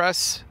 I'm gonna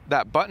press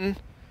that button,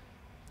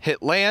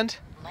 hit land,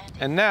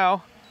 and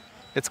now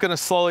it's gonna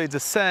slowly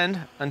descend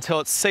until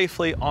it's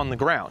safely on the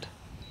ground.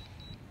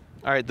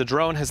 All right, the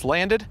drone has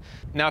landed.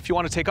 Now if you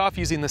wanna take off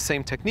using the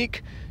same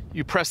technique,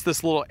 you press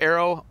this little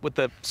arrow with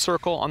the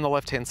circle on the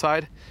left-hand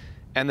side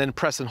and then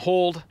press and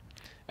hold,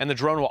 and the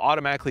drone will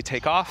automatically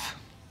take off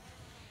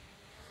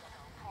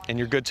and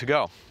you're good to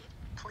go.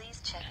 Please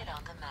check it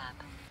on the map.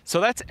 So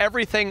that's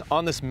everything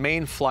on this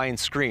main flying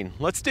screen.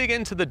 Let's dig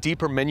into the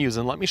deeper menus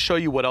and let me show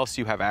you what else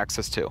you have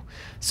access to.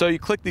 So you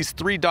click these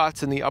three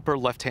dots in the upper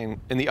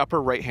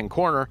right-hand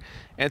corner,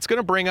 and it's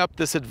gonna bring up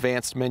this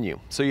advanced menu.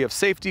 So you have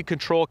safety,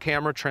 control,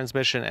 camera,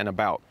 transmission, and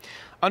about.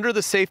 Under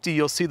the safety,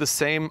 you'll see the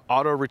same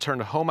auto return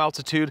to home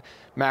altitude,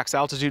 max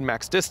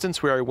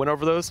distance. We already went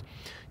over those.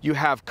 You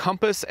have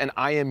compass and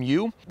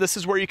IMU. This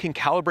is where you can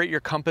calibrate your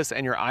compass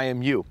and your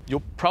IMU.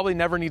 You'll probably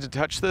never need to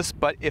touch this,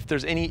 but if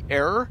there's any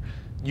error,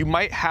 you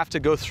might have to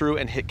go through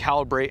and hit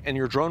calibrate, and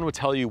your drone will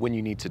tell you when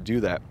you need to do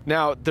that.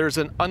 Now, there's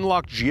an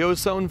unlock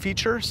geozone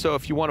feature. So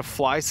if you want to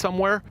fly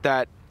somewhere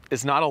that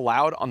is not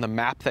allowed on the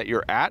map that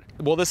you're at,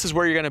 well, this is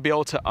where you're gonna be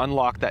able to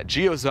unlock that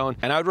geozone.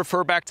 And I would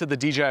refer back to the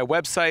DJI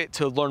website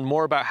to learn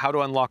more about how to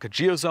unlock a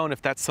geozone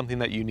if that's something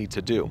that you need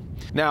to do.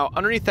 Now,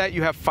 underneath that,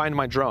 you have Find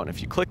My Drone.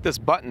 If you click this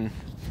button,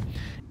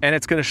 and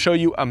it's gonna show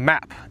you a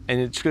map,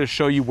 and it's gonna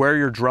show you where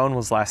your drone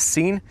was last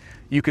seen.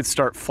 You could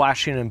start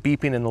flashing and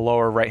beeping in the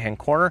lower right-hand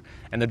corner,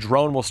 and the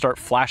drone will start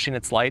flashing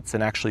its lights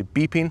and actually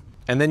beeping.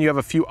 And then you have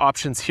a few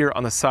options here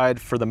on the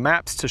side for the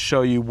maps to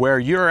show you where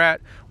you're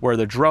at, where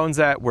the drone's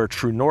at, where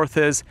true north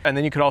is. And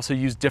then you could also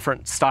use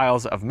different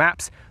styles of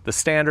maps, the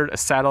standard, a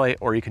satellite,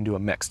 or you can do a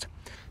mixed.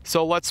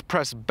 So let's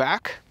press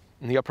back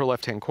in the upper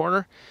left-hand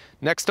corner.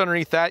 Next,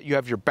 underneath that, you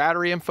have your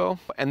battery info,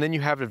 and then you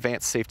have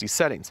advanced safety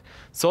settings.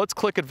 So let's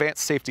click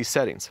advanced safety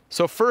settings.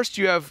 So first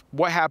you have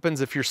what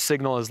happens if your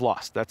signal is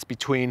lost. That's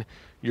between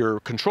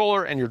your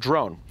controller and your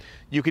drone.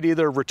 You could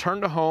either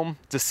return to home,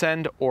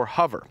 descend, or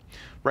hover.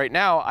 Right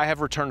now, I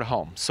have return to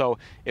home. So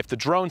if the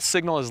drone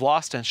signal is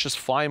lost and it's just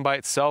flying by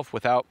itself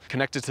without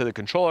connected to the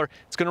controller,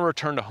 it's gonna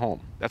return to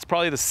home. That's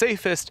probably the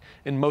safest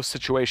in most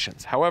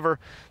situations. However,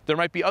 there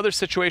might be other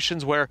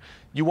situations where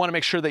you wanna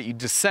make sure that you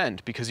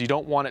descend because you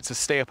don't want it to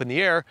stay up in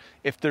the air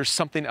if there's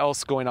something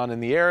else going on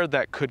in the air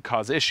that could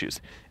cause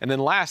issues. And then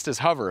last is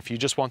hover. If you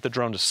just want the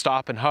drone to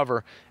stop and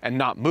hover and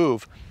not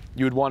move,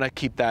 you would want to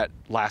keep that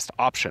last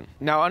option.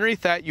 Now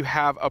underneath that, you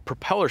have a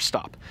propeller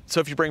stop. So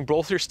if you bring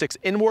both your sticks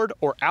inward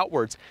or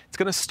outwards, it's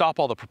going to stop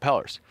all the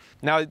propellers.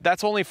 Now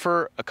that's only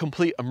for a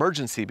complete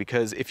emergency,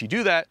 because if you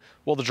do that,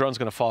 well, the drone's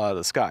going to fall out of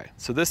the sky.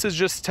 So this is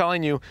just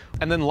telling you.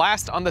 And then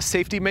last on the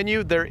safety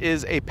menu, there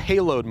is a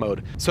payload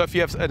mode. So if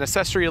you have an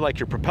accessory like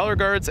your propeller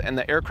guards and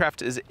the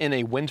aircraft is in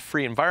a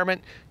wind-free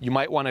environment, you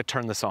might want to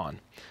turn this on.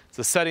 It's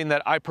a setting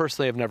that I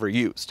personally have never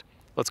used.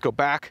 Let's go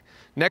back.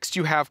 Next,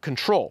 you have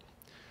control.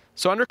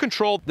 So under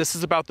control, this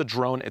is about the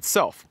drone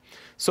itself.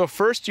 So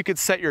first you could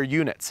set your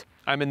units.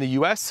 I'm in the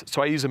US,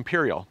 so I use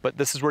imperial, but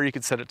this is where you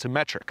could set it to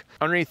metric.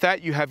 Underneath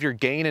that, you have your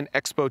gain and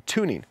expo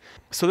tuning.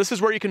 So this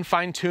is where you can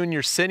fine tune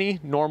your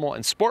cine, normal,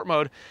 and sport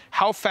mode,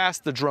 how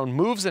fast the drone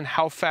moves and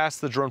how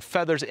fast the drone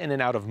feathers in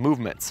and out of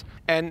movements.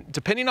 And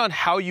depending on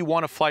how you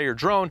want to fly your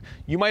drone,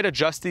 you might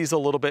adjust these a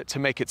little bit to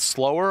make it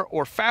slower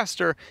or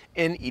faster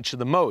in each of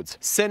the modes.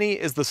 Cine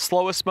is the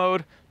slowest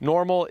mode,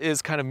 normal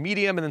is kind of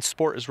medium, and then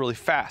sport is really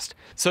fast.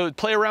 So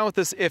play around with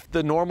this if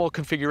the normal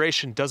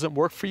configuration doesn't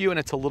work for you and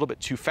it's a little bit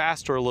too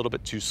fast or a little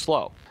bit too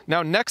slow.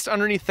 Now next,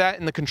 underneath that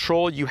in the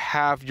control, you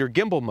have your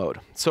gimbal mode.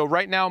 So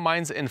right now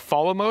mine's in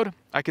follow mode.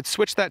 I could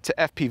switch that to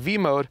FPV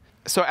mode.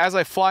 So as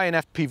I fly in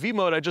FPV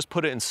mode, I just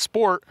put it in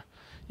sport.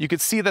 You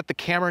could see that the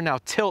camera now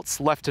tilts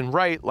left and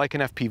right like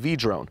an FPV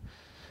drone.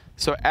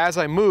 So as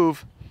I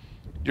move,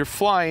 you're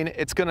flying,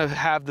 it's gonna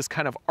have this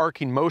kind of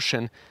arcing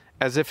motion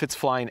as if it's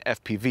flying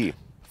FPV.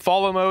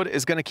 Follow mode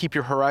is gonna keep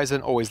your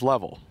horizon always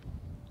level.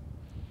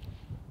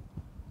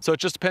 So it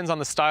just depends on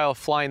the style of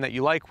flying that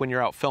you like when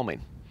you're out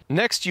filming.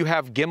 Next, you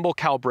have gimbal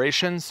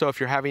calibration. So if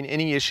you're having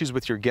any issues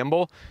with your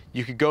gimbal,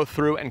 you could go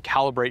through and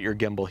calibrate your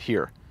gimbal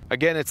here.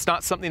 Again, it's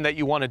not something that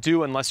you want to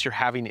do unless you're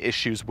having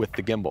issues with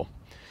the gimbal.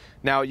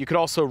 Now, you could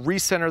also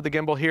recenter the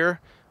gimbal here,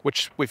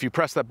 which if you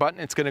press that button,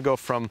 it's going to go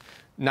from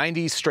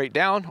 90 straight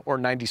down or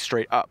 90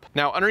 straight up.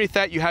 Now, underneath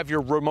that, you have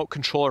your remote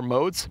controller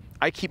modes.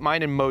 I keep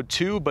mine in mode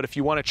 2, but if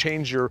you want to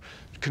change your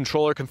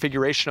controller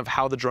configuration of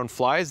how the drone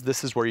flies,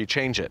 this is where you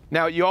change it.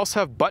 Now you also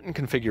have button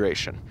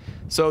configuration.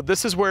 So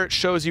this is where it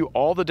shows you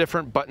all the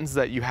different buttons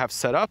that you have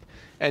set up,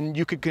 and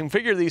you could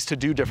configure these to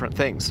do different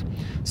things.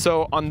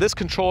 So on this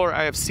controller,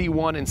 I have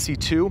C1 and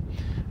C2.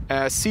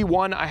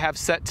 C1 I have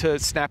set to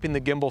snapping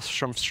the gimbal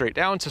from straight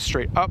down to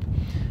straight up,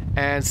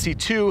 and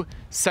C2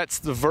 sets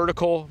the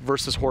vertical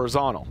versus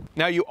horizontal.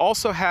 Now you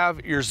also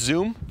have your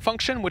zoom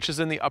function, which is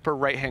in the upper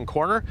right-hand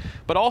corner,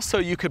 but also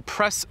you could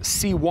press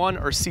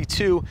C1 or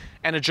C2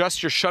 and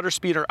adjust your shutter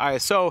speed or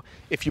ISO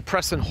if you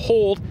press and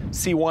hold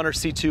C1 or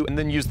C2 and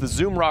then use the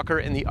zoom rocker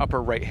in the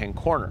upper right-hand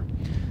corner.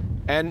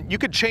 And you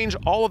could change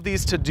all of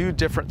these to do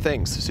different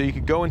things. So you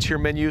could go into your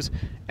menus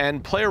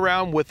and play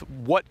around with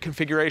what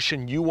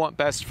configuration you want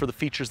best for the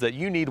features that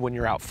you need when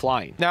you're out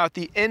flying. Now at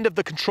the end of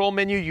the control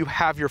menu, you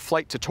have your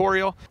flight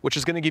tutorial, which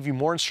is gonna give you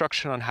more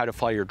instruction on how to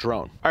fly your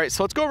drone. All right,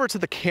 so let's go over to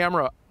the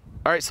camera.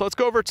 All right, so let's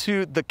go over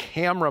to the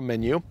camera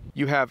menu.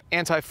 You have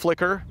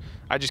anti-flicker.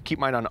 I just keep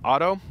mine on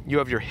auto. You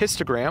have your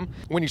histogram.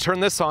 When you turn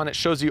this on, it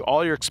shows you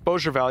all your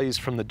exposure values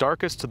from the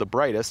darkest to the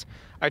brightest.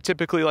 I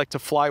typically like to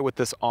fly with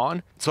this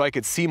on so I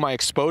could see my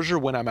exposure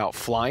when I'm out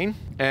flying.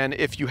 And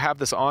if you have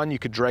this on, you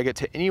could drag it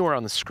to anywhere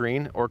on the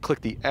screen or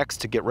click the X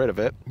to get rid of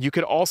it. You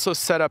could also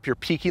set up your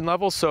peaking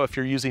level. So if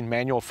you're using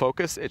manual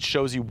focus, it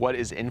shows you what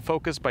is in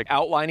focus by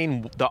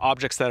outlining the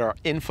objects that are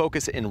in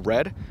focus in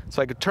red.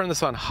 So I could turn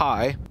this on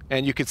high,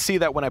 and you could see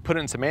that when I put it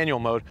into manual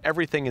mode,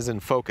 everything is in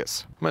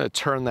focus. I'm gonna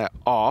turn that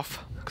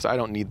off because I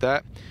don't need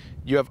that.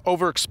 You have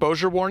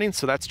overexposure warning,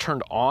 so that's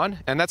turned on,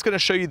 and that's gonna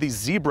show you these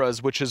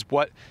zebras, which is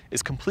what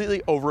is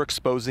completely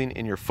overexposing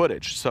in your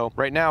footage. So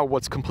right now,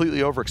 what's completely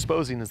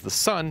overexposing is the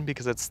sun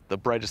because it's the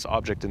brightest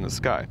object in the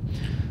sky.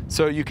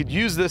 So you could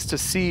use this to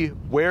see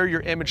where your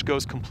image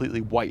goes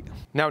completely white.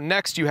 Now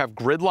next you have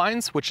grid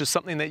lines, which is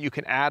something that you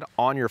can add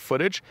on your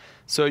footage.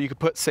 So you could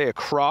put, say, a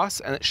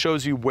cross, and it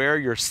shows you where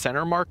your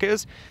center mark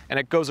is, and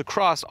it goes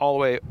across all the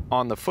way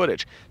on the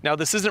footage. Now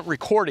this isn't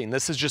recording,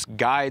 this is just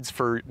guides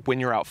for when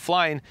you're out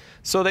flying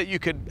so that you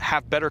could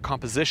have better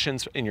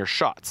compositions in your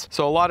shots.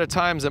 So a lot of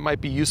times it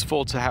might be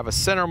useful to have a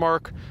center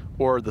mark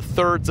or the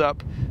thirds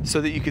up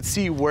so that you could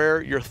see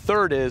where your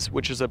third is,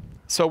 which is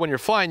so when you're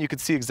flying, you could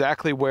see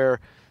exactly where,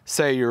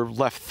 say, your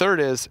left third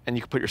is, and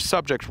you can put your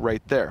subject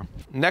right there.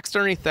 Next,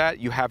 underneath that,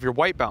 you have your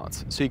white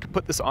balance. So you can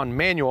put this on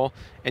manual,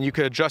 and you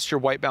could adjust your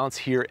white balance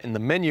here in the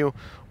menu,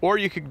 or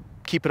you could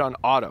keep it on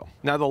auto.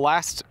 Now, the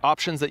last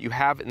options that you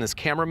have in this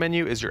camera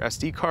menu is your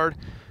SD card,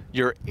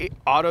 your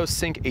auto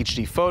sync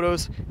HD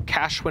photos,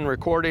 cache when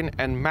recording,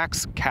 and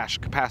max cache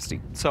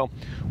capacity. So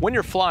when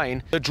you're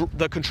flying,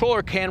 the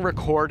controller can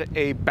record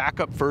a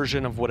backup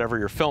version of whatever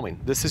you're filming.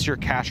 This is your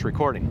cache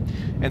recording.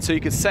 And so you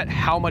can set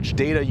how much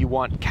data you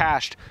want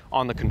cached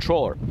on the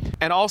controller.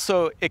 And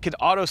also it can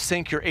auto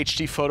sync your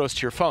HD photos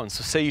to your phone.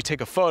 So say you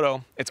take a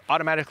photo, it's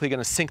automatically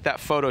gonna sync that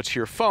photo to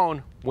your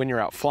phone when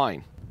you're out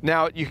flying.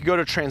 Now you can go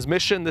to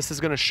transmission. This is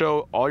gonna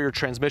show all your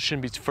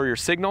transmission for your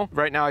signal.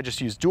 Right now I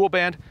just use dual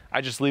band. I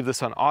just leave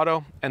this on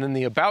auto. And then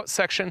the about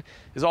section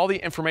is all the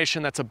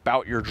information that's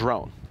about your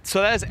drone.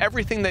 So that is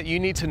everything that you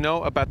need to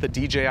know about the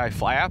DJI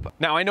Fly App.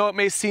 Now I know it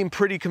may seem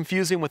pretty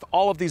confusing with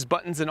all of these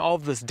buttons and all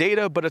of this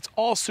data, but it's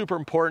all super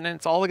important and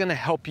it's all gonna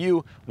help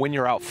you when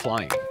you're out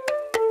flying.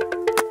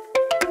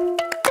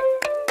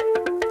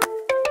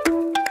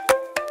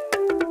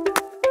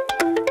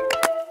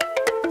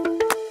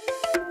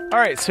 All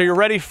right, so you're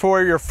ready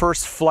for your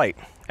first flight.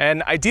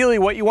 And ideally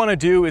what you wanna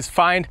do is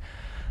find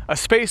a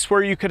space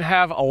where you can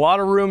have a lot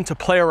of room to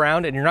play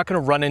around and you're not gonna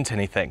run into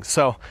anything.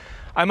 So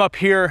I'm up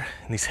here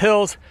in these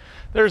hills,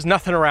 there's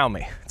nothing around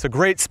me. It's a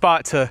great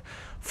spot to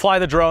fly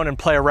the drone and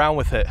play around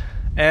with it.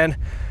 And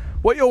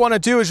what you'll wanna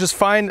do is just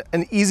find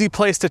an easy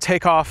place to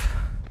take off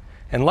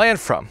and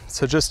land from.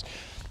 So just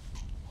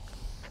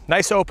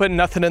nice open,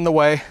 nothing in the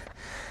way.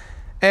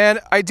 And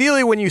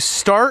ideally when you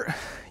start,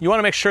 you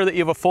wanna make sure that you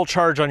have a full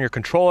charge on your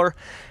controller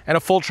and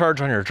a full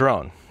charge on your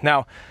drone.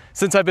 Now,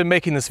 since I've been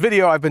making this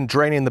video, I've been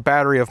draining the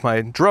battery of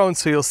my drone,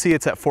 so you'll see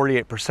it's at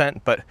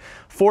 48%, but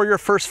for your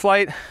first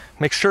flight,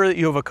 make sure that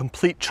you have a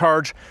complete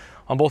charge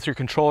on both your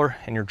controller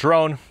and your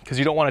drone, because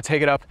you don't wanna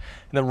take it up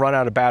and then run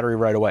out of battery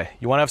right away.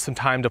 You wanna have some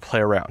time to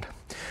play around.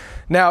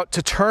 Now,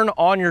 to turn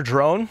on your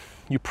drone,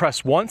 you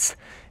press once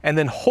and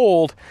then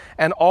hold,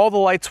 and all the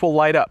lights will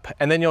light up,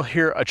 and then you'll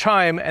hear a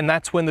chime, and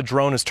that's when the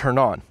drone is turned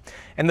on.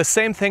 And the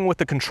same thing with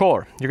the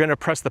controller. You're gonna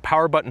press the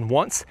power button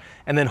once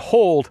and then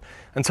hold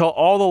until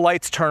all the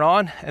lights turn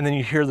on, and then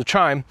you hear the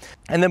chime,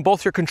 and then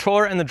both your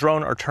controller and the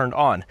drone are turned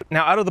on.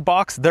 Now, out of the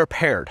box, they're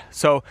paired,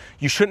 so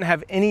you shouldn't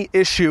have any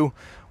issue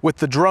with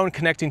the drone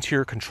connecting to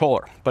your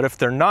controller. But if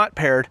they're not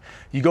paired,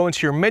 you go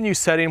into your menu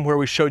setting where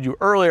we showed you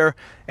earlier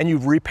and you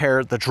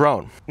repair the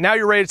drone. Now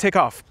you're ready to take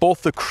off.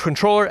 Both the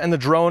controller and the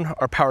drone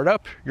are powered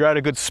up. You're at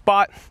a good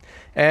spot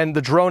and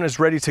the drone is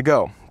ready to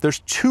go.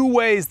 There's two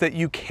ways that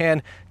you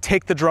can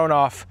take the drone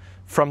off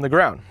from the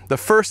ground. The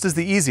first is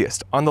the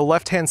easiest. On the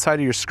left-hand side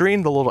of your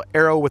screen, the little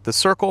arrow with the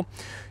circle,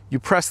 You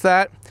press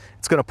that,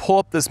 it's gonna pull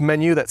up this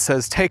menu that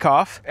says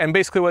takeoff. And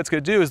basically what it's gonna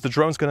do is the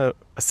drone's gonna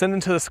ascend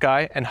into the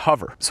sky and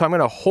hover. So I'm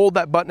gonna hold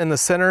that button in the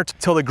center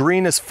till the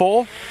green is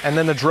full, and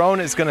then the drone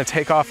is gonna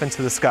take off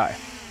into the sky.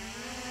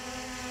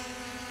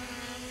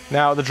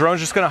 Now the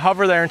drone's just gonna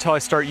hover there until I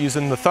start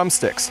using the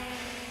thumbsticks.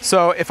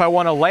 So if I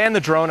wanna land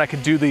the drone, I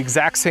can do the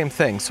exact same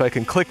thing. So I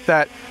can click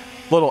that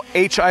little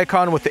H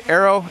icon with the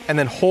arrow and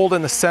then hold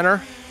in the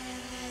center,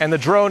 and the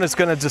drone is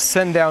gonna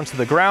descend down to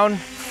the ground,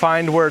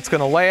 find where it's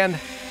gonna land,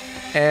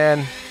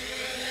 and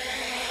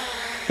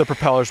the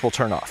propellers will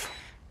turn off.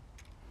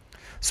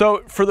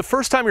 So for the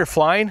first time you're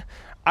flying,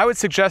 I would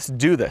suggest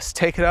do this.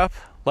 Take it up,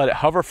 let it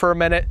hover for a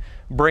minute,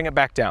 bring it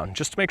back down,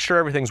 just to make sure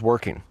everything's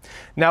working.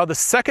 Now the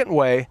second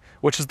way,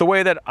 which is the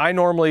way that I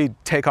normally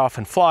take off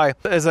and fly,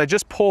 is I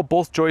just pull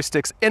both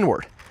joysticks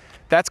inward.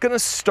 That's gonna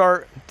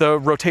start the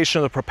rotation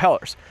of the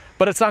propellers,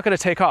 but it's not gonna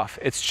take off.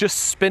 It's just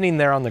spinning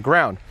there on the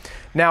ground.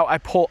 Now I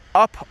pull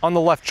up on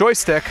the left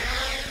joystick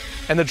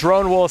and the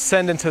drone will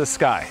ascend into the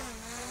sky.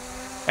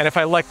 And if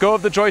I let go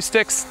of the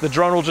joysticks, the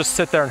drone will just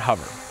sit there and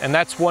hover. And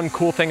that's one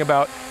cool thing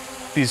about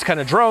these kind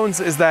of drones,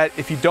 is that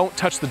if you don't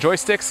touch the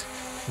joysticks,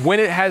 when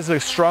it has a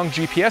strong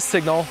GPS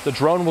signal, the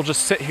drone will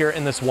just sit here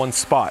in this one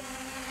spot.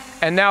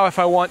 And now if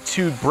I want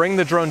to bring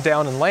the drone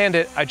down and land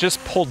it, I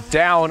just pull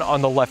down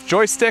on the left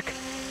joystick,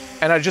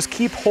 and I just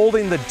keep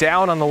holding the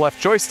down on the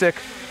left joystick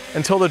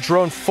until the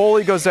drone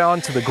fully goes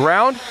down to the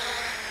ground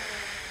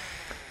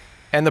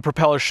and the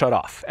propellers shut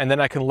off. And then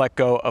I can let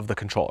go of the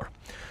controller.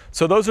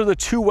 So those are the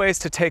two ways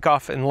to take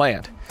off and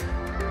land.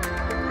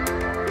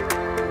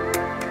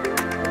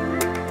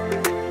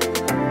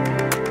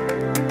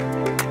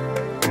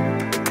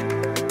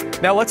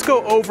 Now let's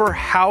go over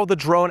how the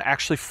drone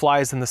actually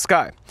flies in the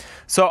sky.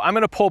 So I'm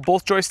gonna pull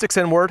both joysticks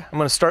inward. I'm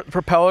gonna start the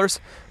propellers.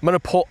 I'm gonna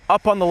pull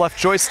up on the left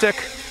joystick.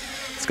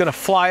 It's gonna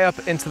fly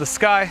up into the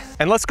sky.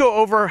 And let's go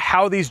over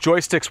how these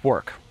joysticks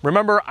work.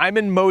 Remember, I'm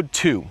in mode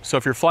 2. So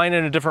if you're flying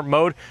in a different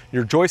mode,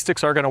 your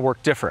joysticks are gonna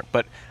work different,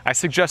 but I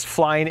suggest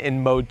flying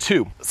in mode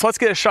 2. So let's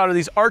get a shot of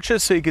these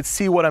arches so you can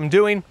see what I'm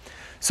doing.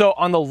 So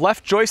on the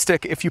left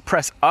joystick, if you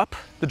press up,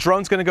 the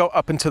drone's gonna go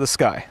up into the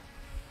sky.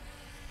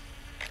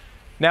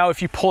 Now,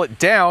 if you pull it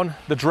down,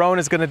 the drone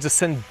is gonna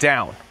descend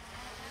down.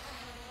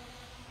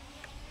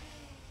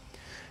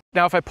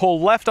 Now, if I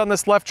pull left on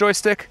this left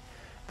joystick,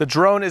 the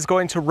drone is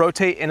going to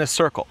rotate in a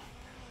circle.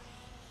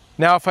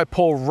 Now, if I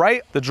pull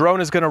right, the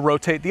drone is gonna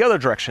rotate the other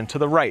direction, to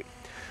the right.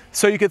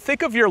 So you could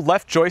think of your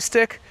left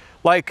joystick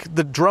like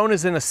the drone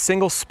is in a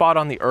single spot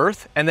on the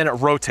earth, and then it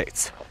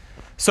rotates.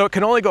 So it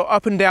can only go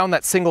up and down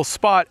that single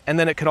spot, and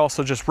then it can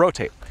also just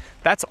rotate.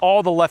 That's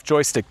all the left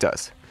joystick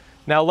does.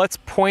 Now let's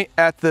point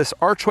at this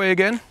archway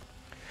again.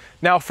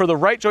 Now for the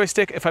right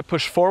joystick, if I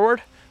push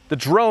forward, the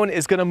drone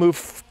is gonna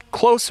move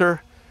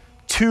closer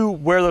to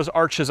where those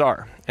arches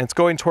are. And it's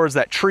going towards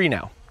that tree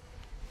now.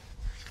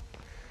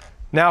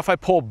 Now if I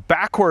pull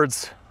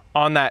backwards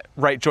on that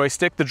right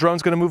joystick, the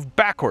drone's gonna move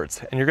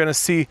backwards. And you're gonna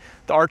see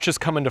the arches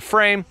come into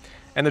frame,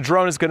 and the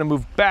drone is gonna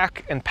move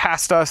back and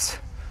past us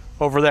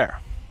over there.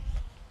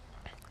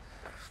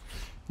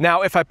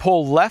 Now if I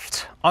pull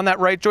left on that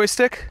right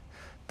joystick,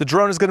 the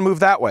drone is gonna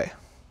move that way.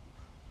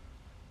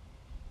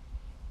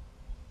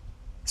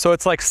 So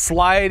it's like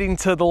sliding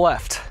to the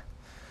left.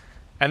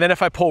 And then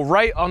if I pull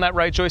right on that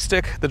right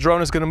joystick, the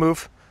drone is gonna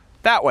move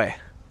that way.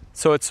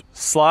 So it's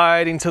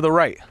sliding to the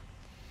right.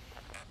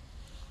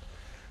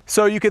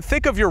 So you could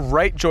think of your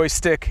right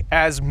joystick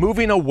as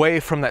moving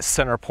away from that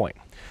center point.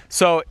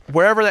 So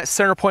wherever that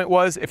center point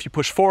was, if you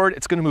push forward,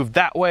 it's gonna move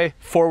that way,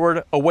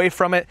 forward, away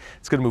from it.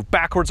 It's gonna move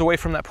backwards away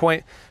from that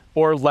point,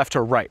 or left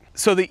or right.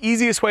 So the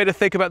easiest way to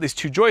think about these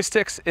two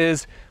joysticks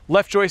is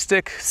left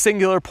joystick,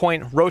 singular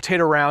point, rotate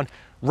around.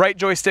 Right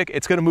joystick,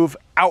 it's gonna move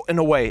out and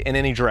away in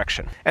any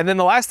direction. And then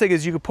the last thing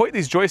is you could point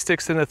these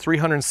joysticks in a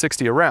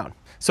 360 around.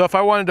 So if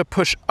I wanted to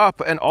push up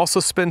and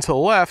also spin to the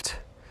left,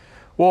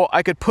 well,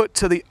 I could put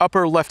to the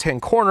upper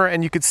left-hand corner,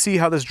 and you could see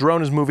how this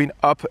drone is moving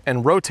up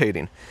and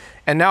rotating.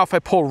 And now if I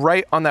pull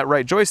right on that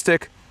right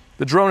joystick,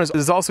 the drone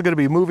is also gonna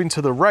be moving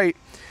to the right,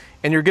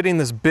 and you're getting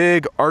this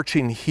big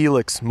arching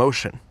helix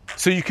motion.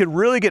 So you can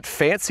really get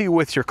fancy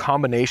with your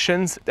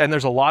combinations, and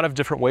there's a lot of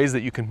different ways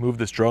that you can move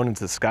this drone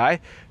into the sky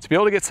to be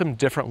able to get some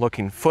different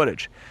looking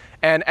footage.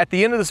 And at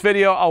the end of this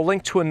video, I'll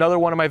link to another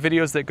one of my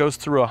videos that goes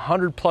through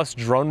 100+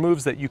 drone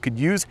moves that you could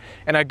use.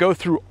 And I go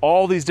through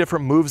all these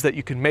different moves that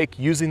you can make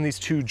using these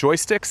two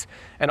joysticks,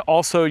 and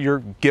also your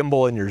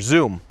gimbal and your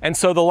zoom. And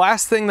so the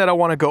last thing that I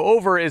wanna go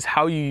over is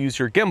how you use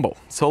your gimbal.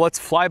 So let's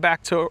fly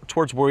back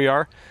towards where we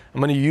are.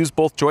 I'm gonna use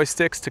both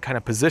joysticks to kind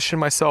of position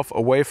myself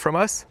away from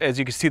us. As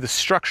you can see, the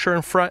structure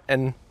in front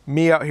and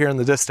me out here in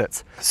the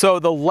distance. So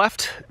the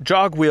left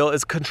jog wheel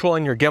is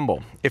controlling your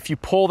gimbal. If you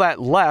pull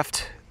that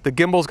left, the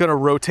gimbal's gonna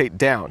rotate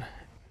down.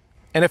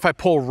 And if I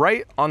pull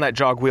right on that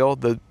jog wheel,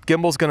 the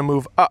gimbal's gonna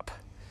move up.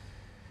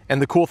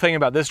 And the cool thing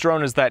about this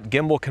drone is that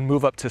gimbal can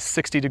move up to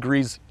 60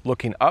 degrees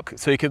looking up,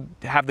 so you could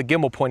have the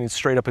gimbal pointing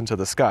straight up into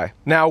the sky.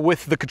 Now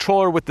with the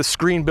controller with the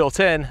screen built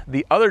in,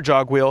 the other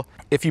jog wheel,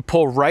 if you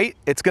pull right,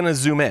 it's gonna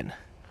zoom in.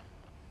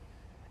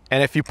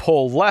 And if you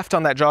pull left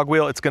on that jog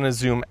wheel, it's gonna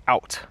zoom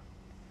out.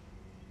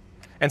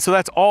 And so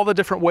that's all the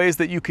different ways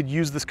that you could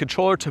use this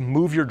controller to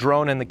move your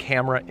drone and the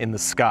camera in the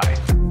sky.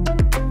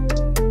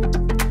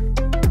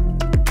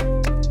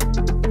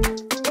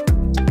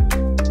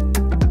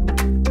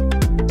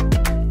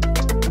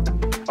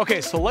 Okay,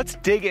 so let's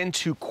dig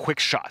into quick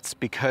shots,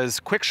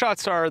 because quick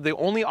shots are the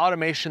only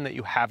automation that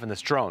you have in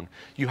this drone.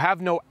 You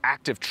have no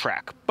active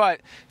track, but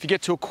if you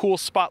get to a cool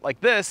spot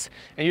like this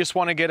and you just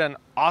want to get an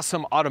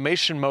awesome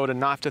automation mode and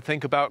not have to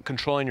think about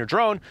controlling your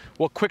drone,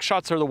 well, quick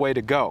shots are the way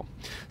to go.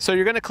 So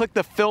you're going to click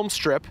the film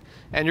strip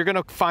and you're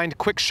going to find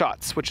quick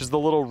shots, which is the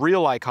little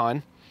reel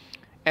icon.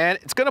 And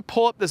it's going to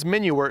pull up this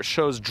menu where it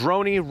shows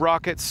droney,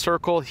 rocket,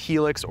 circle,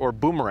 helix, or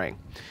boomerang.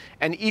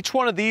 And each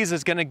one of these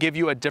is going to give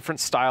you a different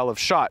style of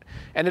shot.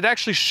 And it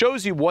actually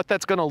shows you what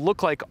that's going to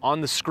look like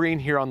on the screen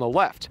here on the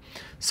left.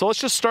 So let's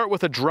just start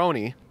with a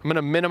droney. I'm going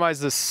to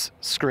minimize this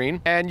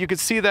screen, and you can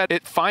see that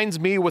it finds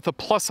me with a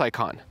plus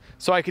icon.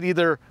 So I could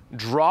either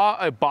draw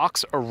a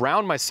box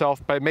around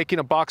myself by making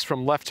a box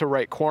from left to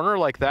right corner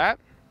like that,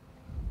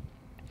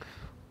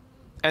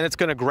 and it's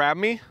going to grab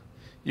me.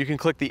 You can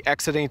click the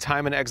X at any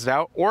time and exit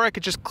out, or I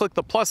could just click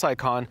the plus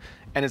icon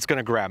and it's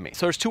gonna grab me.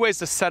 So there's two ways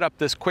to set up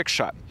this quick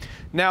shot.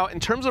 Now, in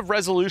terms of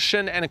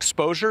resolution and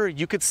exposure,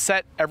 you could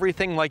set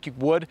everything like you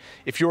would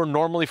if you were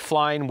normally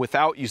flying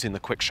without using the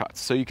quick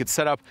shots. So you could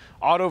set up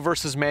auto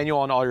versus manual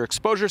on all your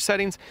exposure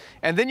settings,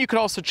 and then you could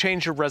also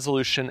change your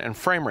resolution and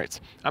frame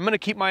rates. I'm gonna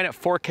keep mine at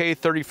 4K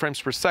 30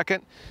 frames per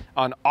second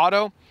on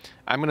auto.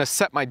 I'm gonna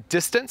set my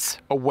distance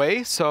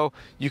away, so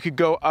you could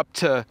go up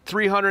to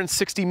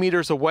 360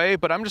 meters away,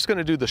 but I'm just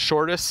gonna do the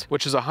shortest,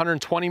 which is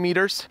 120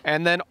 meters.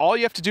 And then all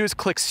you have to do is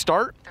click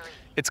start.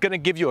 It's gonna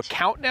give you a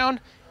countdown,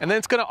 and then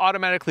it's gonna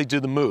automatically do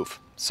the move.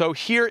 So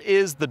here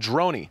is the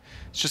droney.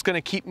 It's just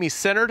gonna keep me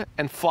centered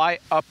and fly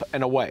up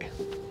and away.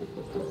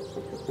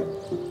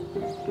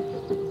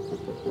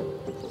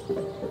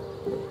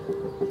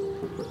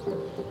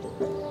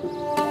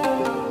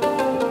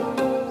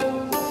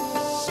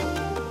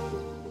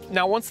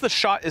 Now, once the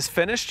shot is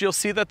finished, you'll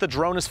see that the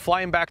drone is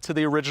flying back to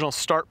the original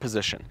start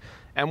position.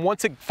 And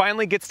once it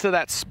finally gets to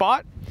that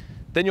spot,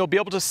 then you'll be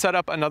able to set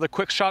up another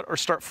quick shot or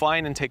start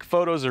flying and take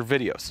photos or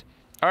videos.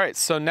 All right,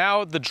 so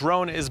now the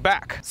drone is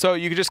back. So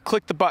you can just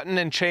click the button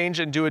and change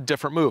and do a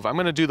different move. I'm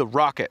gonna do the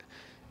rocket.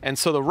 And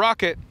so the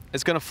rocket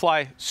is gonna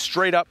fly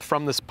straight up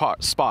from this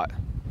spot.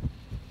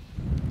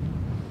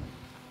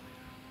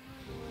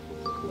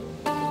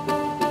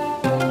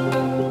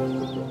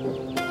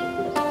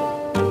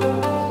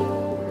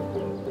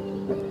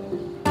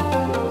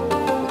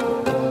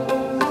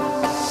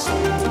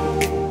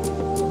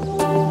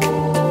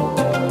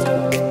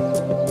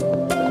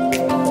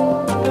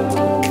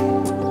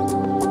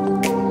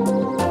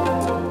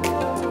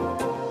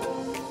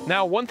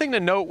 Now, one thing to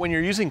note when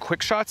you're using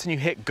quick shots and you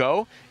hit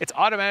go, it's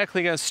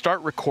automatically gonna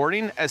start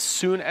recording as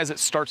soon as it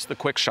starts the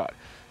quick shot.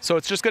 So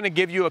it's just gonna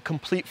give you a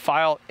complete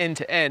file end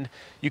to end.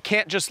 You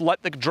can't just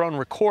let the drone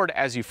record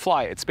as you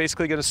fly. It's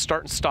basically gonna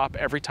start and stop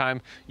every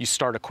time you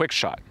start a quick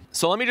shot.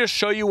 So let me just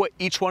show you what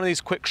each one of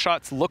these quick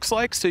shots looks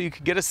like so you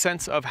could get a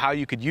sense of how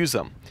you could use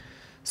them.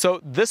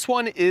 So this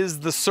one is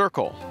the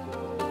circle.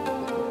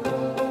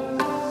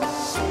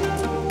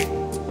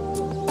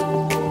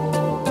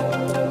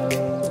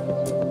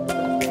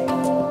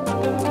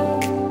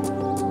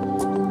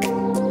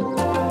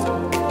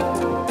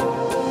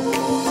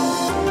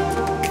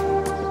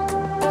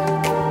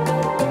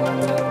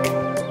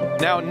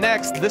 Now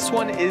next, this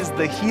one is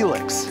the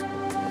helix.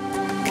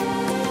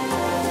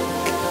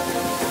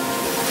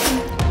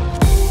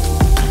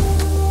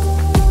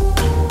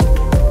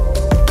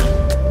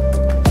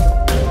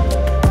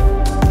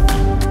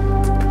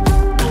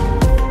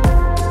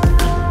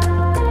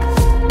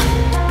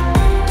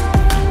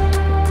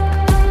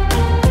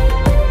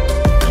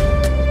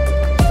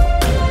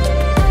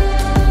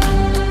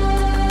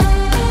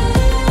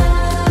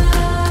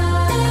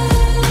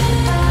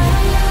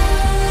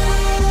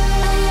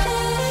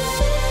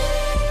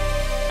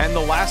 And the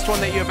last one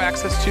that you have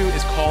access to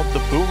is called the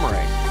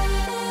boomerang.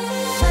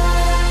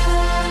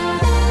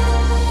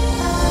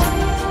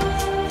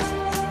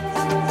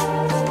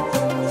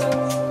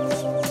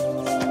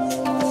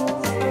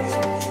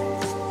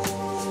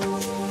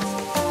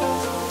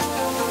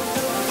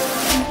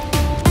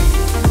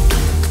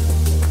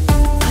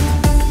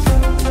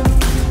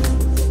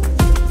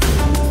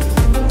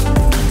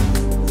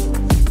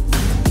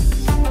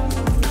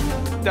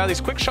 Now, these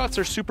quick shots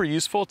are super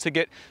useful to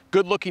get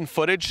good looking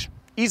footage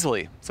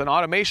easily. It's an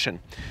automation.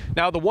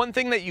 Now, the one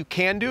thing that you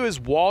can do is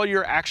while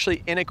you're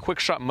actually in a quick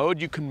shot mode,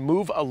 you can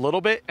move a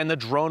little bit and the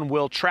drone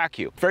will track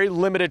you. Very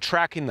limited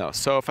tracking though.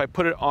 So if I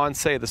put it on,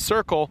 say, the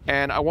circle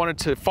and I wanted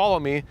to follow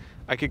me,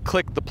 I could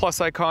click the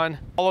plus icon,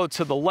 follow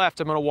to the left.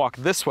 I'm gonna walk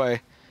this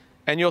way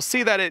and you'll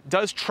see that it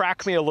does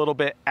track me a little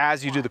bit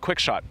as you do the quick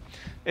shot.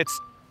 It's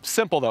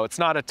simple though. It's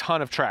not a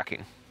ton of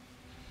tracking.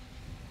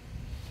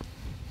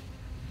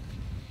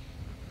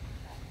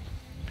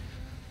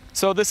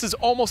 So this is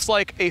almost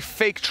like a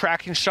fake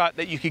tracking shot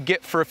that you could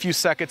get for a few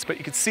seconds, but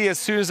you can see as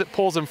soon as it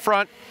pulls in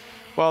front,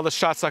 well, the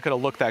shot's not gonna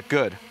look that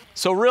good.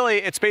 So really,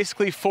 it's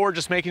basically for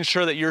just making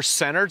sure that you're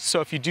centered.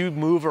 So if you do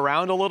move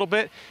around a little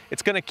bit,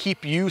 it's gonna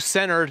keep you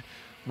centered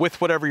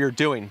with whatever you're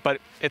doing, but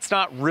it's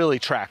not really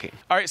tracking.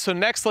 All right, so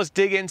next let's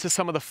dig into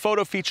some of the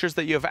photo features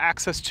that you have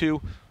access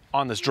to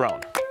on this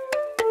drone.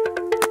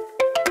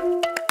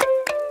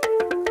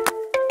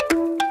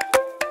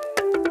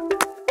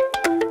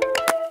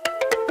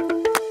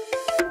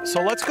 So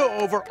let's go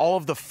over all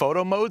of the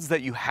photo modes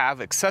that you have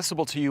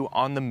accessible to you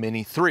on the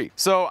Mini 3.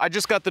 So I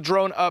just got the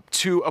drone up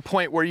to a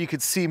point where you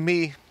could see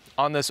me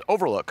on this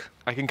overlook.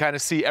 I can kind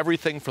of see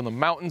everything from the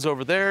mountains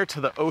over there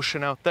to the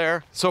ocean out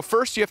there. So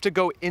first you have to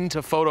go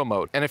into photo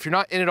mode. And if you're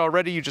not in it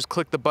already, you just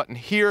click the button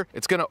here.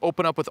 It's gonna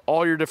open up with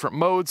all your different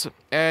modes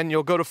and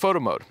you'll go to photo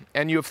mode.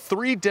 And you have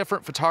 3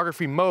 different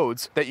photography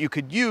modes that you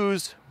could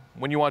use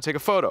when you want to take a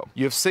photo.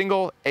 You have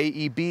single,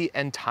 AEB,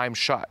 and time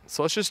shot.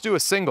 So let's just do a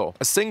single.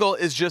 A single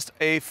is just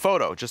a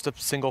photo, just a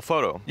single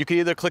photo. You can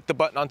either click the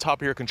button on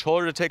top of your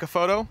controller to take a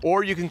photo,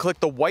 or you can click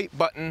the white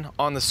button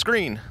on the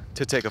screen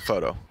to take a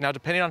photo. Now,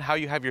 depending on how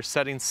you have your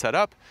settings set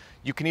up,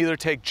 you can either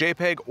take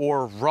JPEG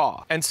or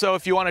RAW. And so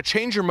if you want to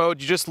change your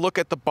mode, you just look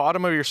at the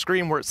bottom of your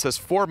screen where it says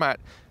format,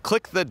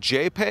 click the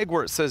JPEG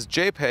where it says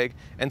JPEG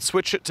and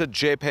switch it to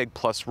JPEG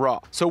plus RAW.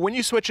 So when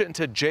you switch it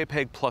into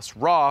JPEG plus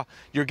RAW,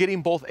 you're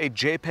getting both a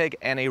JPEG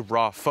and a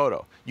RAW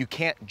photo. You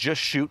can't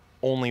just shoot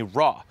only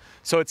RAW.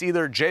 So it's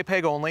either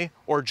JPEG only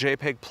or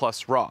JPEG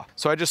plus RAW.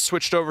 So I just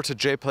switched over to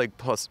JPEG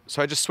plus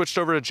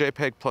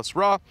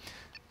RAW,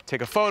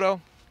 take a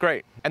photo.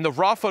 Great. And the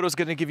RAW photo is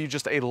going to give you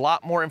just a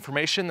lot more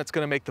information that's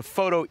going to make the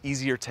photo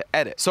easier to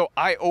edit. So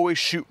I always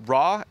shoot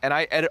RAW and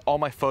I edit all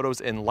my photos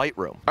in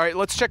Lightroom. All right,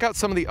 let's check out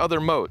some of the other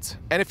modes.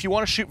 And if you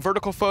want to shoot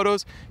vertical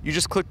photos, you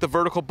just click the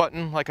vertical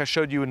button like I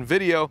showed you in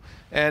video,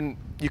 and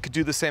you could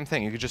do the same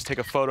thing. You could just take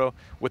a photo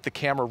with the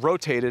camera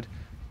rotated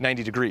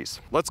 90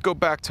 degrees. Let's go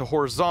back to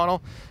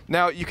horizontal.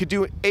 Now you could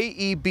do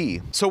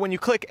AEB. So when you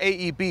click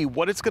AEB,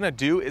 what it's gonna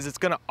do is it's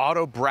gonna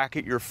auto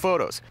bracket your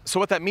photos. So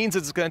what that means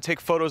is it's gonna take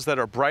photos that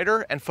are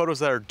brighter and photos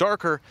that are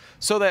darker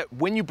so that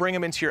when you bring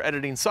them into your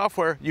editing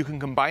software, you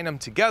can combine them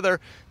together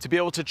to be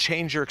able to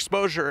change your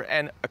exposure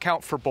and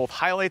account for both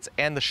highlights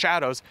and the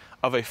shadows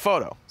of a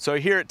photo. So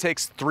here it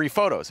takes 3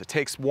 photos. It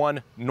takes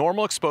one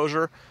normal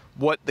exposure,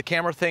 what the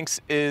camera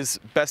thinks is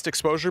best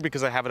exposure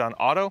because I have it on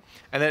auto,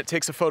 and then it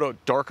takes a photo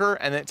darker,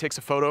 and then it takes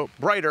a photo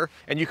brighter,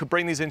 and you could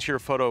bring these into your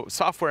photo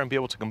software and be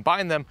able to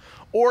combine them.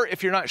 Or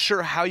if you're not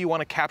sure how you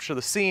want to capture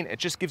the scene, it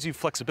just gives you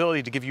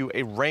flexibility to give you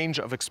a range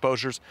of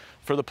exposures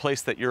for the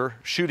place that you're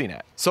shooting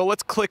at. So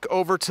let's click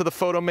over to the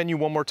photo menu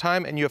one more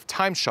time, and you have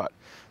time shot.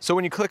 So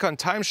when you click on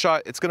time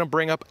shot, it's gonna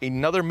bring up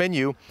another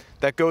menu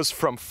that goes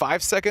from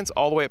 5 seconds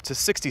all the way up to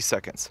 60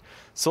 seconds.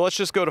 So let's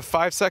just go to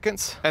 5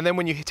 seconds, and then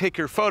when you take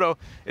your photo,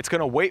 it's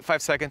gonna wait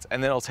 5 seconds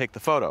and then it'll take the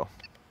photo.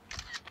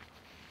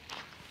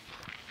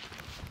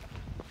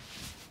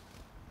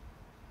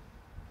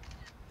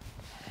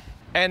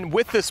 And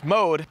with this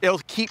mode,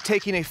 it'll keep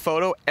taking a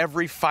photo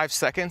every 5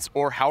 seconds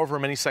or however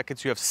many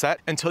seconds you have set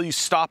until you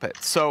stop it.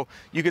 So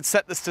you could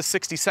set this to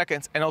 60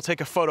 seconds and it'll take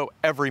a photo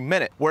every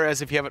minute.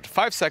 Whereas if you have it to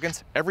 5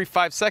 seconds, every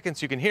 5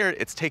 seconds you can hear it,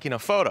 it's taking a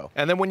photo.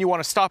 And then when you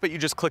want to stop it, you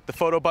just click the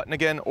photo button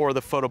again or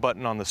the photo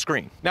button on the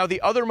screen. Now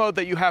the other mode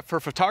that you have for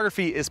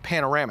photography is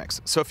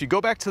panoramics. So if you go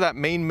back to that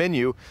main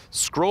menu,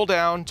 scroll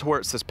down to where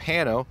it says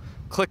Pano,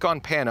 click on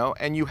Pano,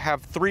 and you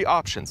have 3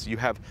 options. You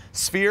have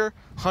sphere,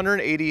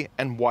 180,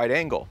 and wide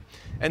angle.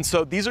 And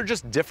so these are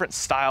just different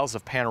styles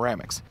of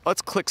panoramics.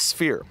 Let's click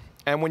sphere.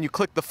 And when you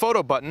click the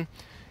photo button,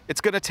 it's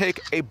gonna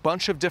take a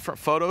bunch of different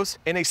photos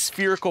in a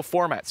spherical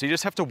format. So you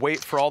just have to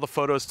wait for all the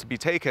photos to be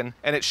taken,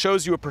 and it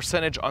shows you a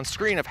percentage on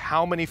screen of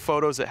how many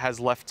photos it has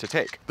left to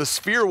take. The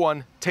sphere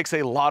one takes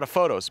a lot of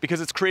photos because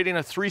it's creating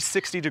a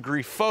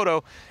 360-degree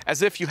photo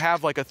as if you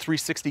have like a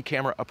 360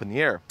 camera up in the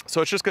air.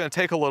 So it's just gonna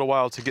take a little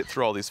while to get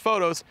through all these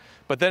photos,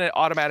 but then it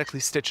automatically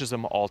stitches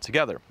them all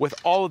together. With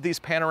all of these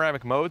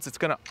panoramic modes, it's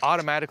gonna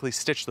automatically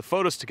stitch the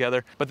photos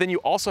together, but then you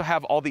also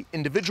have all the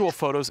individual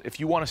photos if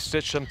you wanna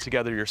stitch them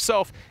together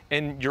yourself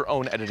in your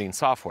own editing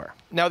software.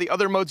 Now the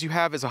other modes you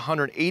have is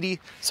 180,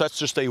 so that's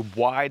just a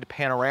wide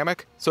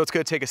panoramic. So it's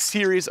gonna take a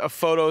series of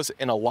photos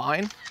in a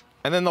line.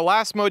 And then the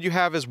last mode you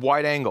have is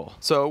wide angle.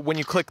 So when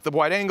you click the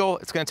wide angle,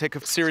 it's gonna take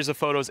a series of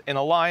photos in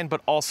a line,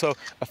 but also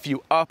a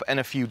few up and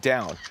a few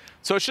down.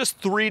 So it's just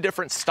 3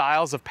 different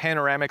styles of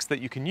panoramics that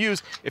you can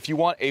use if you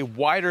want a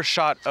wider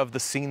shot of the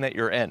scene that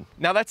you're in.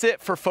 Now that's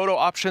it for photo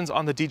options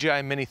on the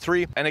DJI Mini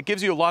 3, and it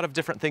gives you a lot of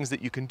different things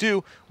that you can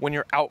do when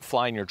you're out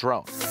flying your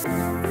drone.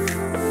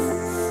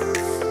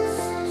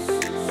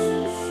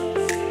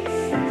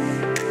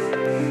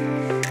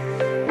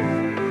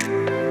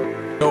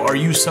 So are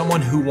you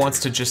someone who wants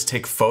to just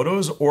take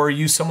photos, or are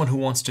you someone who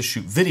wants to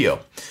shoot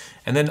video?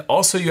 And then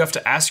also you have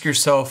to ask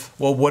yourself,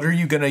 well, what are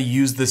you gonna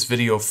use this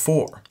video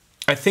for?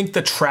 I think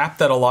the trap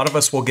that a lot of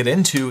us will get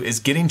into is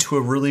getting to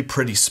a really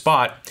pretty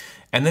spot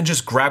and then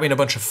just grabbing a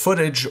bunch of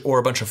footage or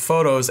a bunch of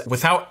photos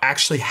without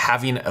actually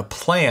having a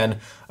plan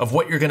of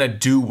what you're gonna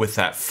do with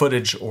that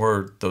footage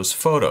or those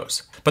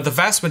photos. But the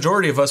vast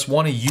majority of us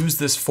wanna use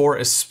this for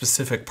a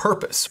specific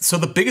purpose. So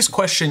the biggest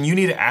question you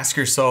need to ask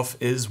yourself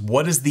is,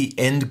 what is the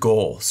end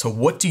goal? So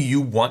what do you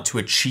want to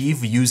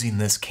achieve using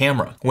this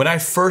camera? When I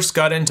first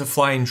got into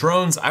flying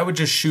drones, I would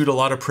just shoot a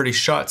lot of pretty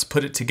shots,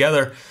 put it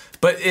together,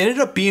 but it ended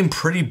up being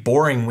pretty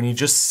boring when you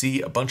just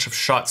see a bunch of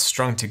shots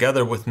strung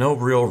together with no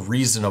real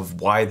reason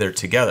of why they're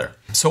together.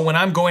 So when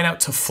I'm going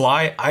out to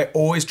fly, I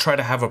always try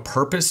to have a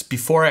purpose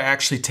before I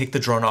actually take the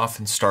drone off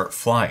and start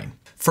flying.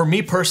 For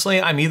me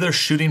personally, I'm either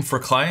shooting for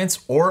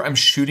clients or I'm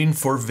shooting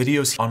for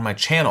videos on my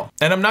channel.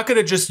 And I'm not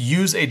gonna just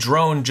use a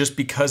drone just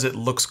because it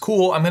looks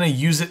cool. I'm gonna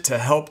use it to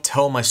help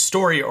tell my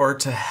story or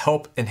to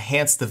help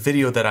enhance the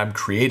video that I'm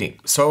creating.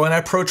 So when I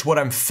approach what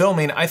I'm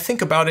filming, I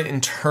think about it in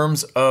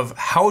terms of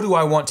how do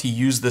I want to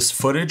use this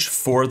footage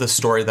for the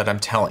story that I'm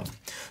telling.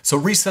 So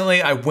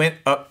recently I went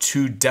up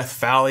to Death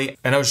Valley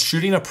and I was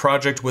shooting a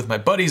project with my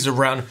buddies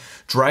around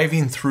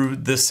driving through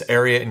this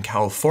area in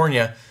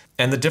California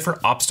and the different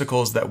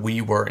obstacles that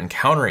we were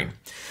encountering.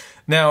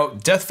 Now,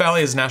 Death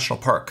Valley is a national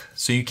park,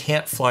 so you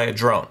can't fly a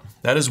drone.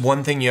 That is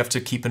one thing you have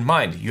to keep in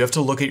mind. You have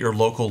to look at your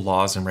local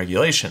laws and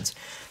regulations.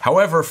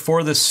 However,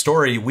 for this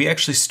story, we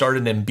actually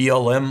started in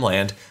BLM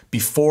land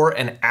before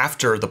and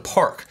after the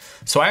park.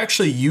 So I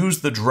actually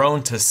used the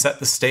drone to set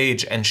the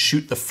stage and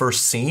shoot the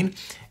first scene,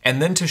 and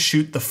then to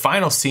shoot the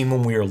final scene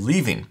when we were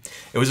leaving.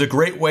 It was a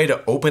great way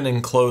to open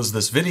and close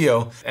this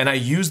video, and I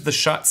used the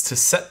shots to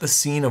set the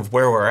scene of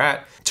where we're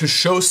at to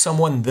show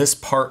someone this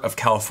part of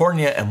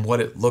California and what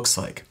it looks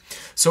like.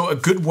 So a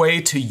good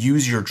way to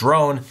use your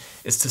drone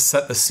is to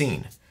set the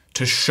scene,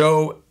 to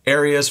show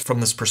areas from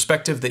this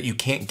perspective that you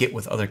can't get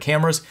with other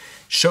cameras,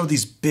 show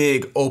these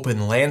big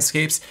open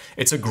landscapes.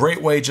 It's a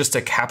great way just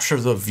to capture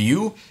the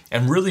view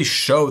and really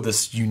show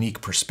this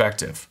unique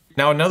perspective.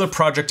 Now, another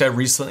project I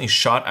recently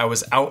shot, I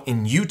was out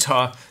in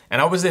Utah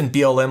and I was in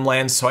BLM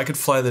land, so I could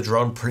fly the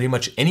drone pretty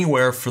much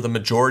anywhere for the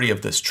majority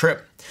of this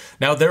trip.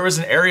 Now, there was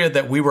an area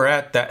that we were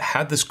at that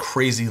had this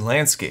crazy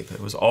landscape. It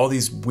was all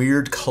these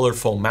weird,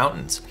 colorful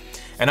mountains.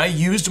 And I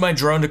used my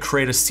drone to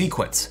create a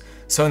sequence.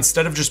 So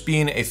instead of just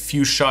being a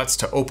few shots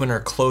to open or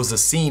close a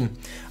scene,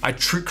 I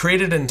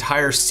created an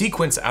entire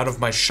sequence out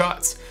of my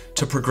shots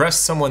to progress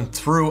someone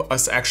through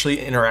us actually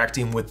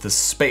interacting with this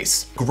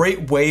space.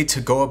 Great way to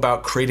go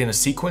about creating a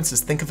sequence is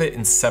think of it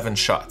in 7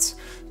 shots.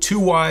 2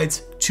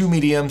 wides, 2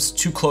 mediums,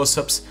 2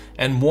 close-ups,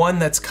 and 1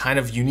 that's kind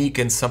of unique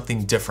and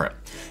something different.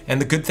 And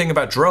the good thing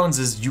about drones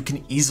is you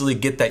can easily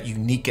get that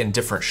unique and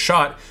different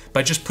shot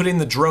by just putting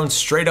the drone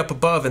straight up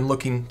above and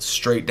looking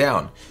straight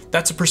down.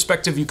 That's a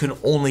perspective you can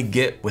only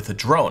get with a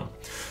drone.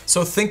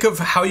 So think of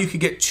how you could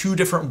get 2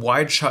 different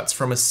wide shots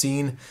from a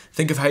scene,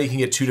 think of how you can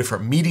get 2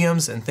 different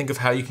mediums, and think of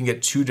how you can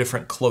get 2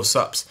 different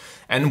close-ups.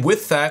 And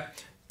with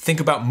that, think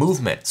about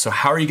movement. So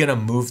how are you gonna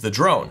move the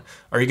drone?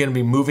 Are you gonna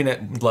be moving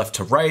it left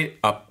to right,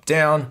 up,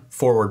 down,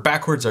 forward,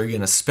 backwards? Are you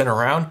gonna spin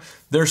around?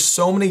 There's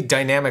so many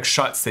dynamic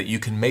shots that you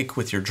can make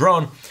with your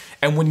drone.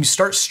 And when you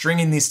start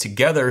stringing these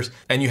together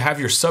and you have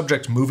your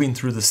subject moving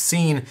through the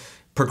scene,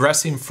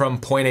 progressing from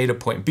point A to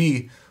point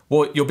B,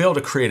 well, you'll be able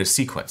to create a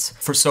sequence.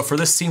 So for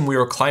this scene, we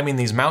were climbing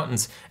these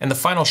mountains and the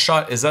final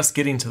shot is us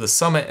getting to the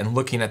summit and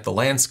looking at the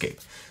landscape.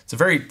 It's a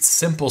very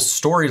simple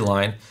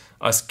storyline,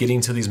 us getting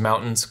to these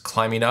mountains,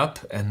 climbing up,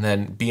 and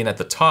then being at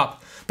the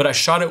top. But I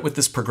shot it with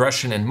this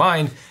progression in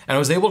mind, and I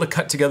was able to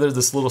cut together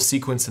this little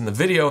sequence in the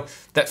video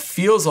that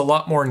feels a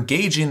lot more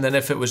engaging than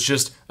if it was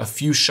just a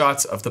few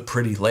shots of the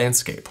pretty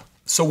landscape.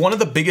 So one of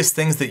the biggest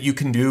things that you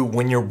can do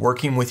when you're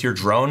working with your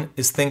drone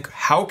is think,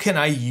 how can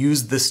I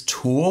use this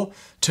tool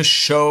to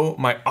show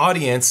my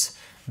audience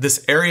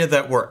this area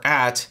that we're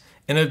at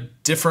in a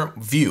different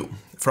view,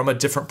 from a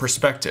different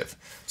perspective?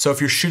 So if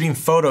you're shooting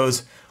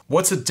photos,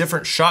 what's a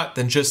different shot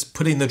than just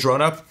putting the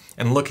drone up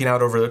and looking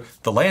out over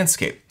the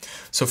landscape?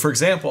 So for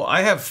example,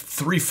 I have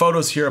 3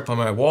 photos here up on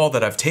my wall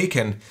that I've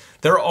taken.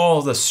 They're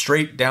all the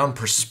straight down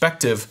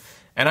perspective.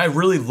 And I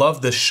really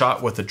love this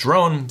shot with a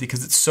drone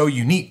because it's so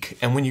unique.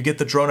 And when you get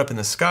the drone up in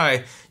the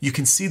sky, you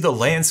can see the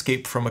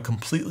landscape from a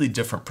completely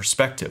different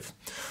perspective.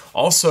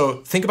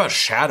 Also, think about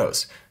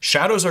shadows.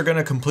 Shadows are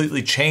gonna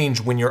completely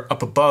change when you're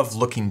up above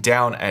looking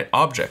down at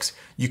objects.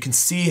 You can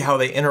see how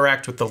they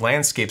interact with the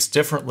landscapes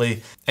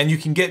differently, and you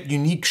can get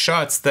unique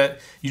shots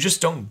that you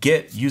just don't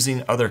get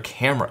using other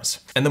cameras.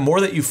 And the more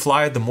that you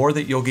fly, the more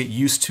that you'll get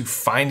used to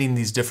finding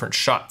these different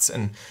shots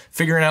and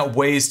figuring out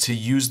ways to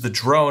use the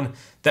drone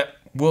that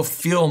will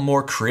feel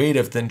more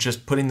creative than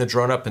just putting the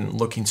drone up and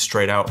looking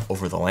straight out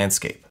over the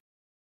landscape.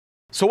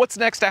 So what's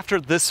next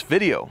after this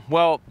video?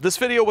 Well, this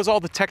video was all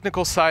the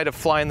technical side of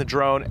flying the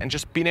drone and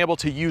just being able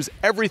to use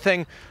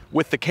everything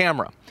with the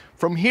camera.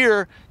 From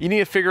here, you need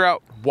to figure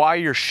out why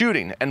you're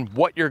shooting and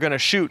what you're gonna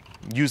shoot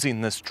using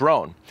this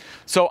drone.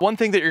 So one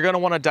thing that you're gonna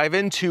wanna dive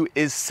into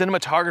is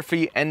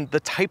cinematography and the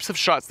types of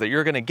shots that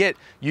you're gonna get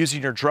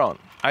using your drone.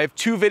 I have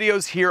 2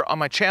 videos here on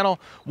my channel.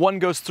 One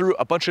goes through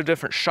a bunch of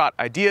different shot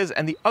ideas,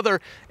 and the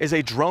other is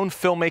a drone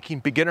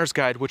filmmaking beginner's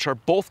guide, which are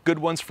both good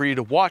ones for you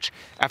to watch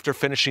after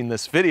finishing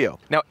this video.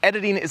 Now,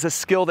 editing is a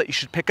skill that you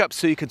should pick up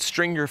so you can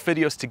string your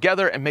videos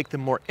together and make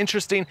them more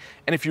interesting.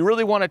 And if you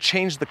really want to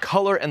change the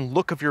color and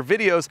look of your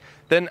videos,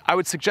 then I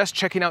would suggest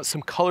checking out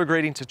some color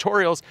grading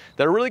tutorials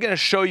that are really going to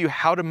show you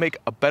how to make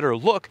a better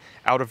look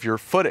out of your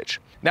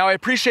footage. Now, I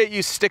appreciate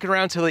you sticking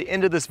around till the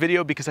end of this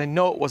video because I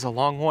know it was a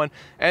long one.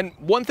 And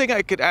one thing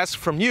I could ask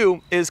from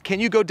you is,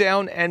 can you go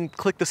down and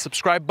click the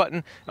subscribe button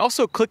and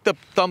also click the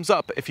thumbs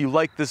up if you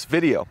like this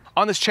video.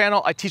 On this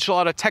channel, I teach a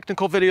lot of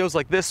technical videos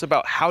like this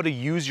about how to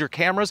use your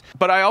cameras,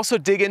 but I also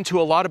dig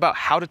into a lot about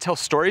how to tell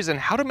stories and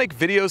how to make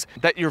videos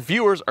that your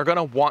viewers are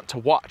gonna want to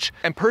watch.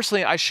 And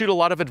personally, I shoot a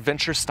lot of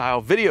adventure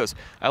style videos.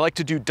 I like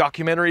to do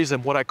documentaries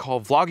and what I call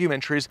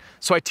vlogumentaries,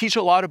 so I teach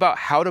a lot about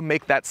how to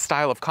make that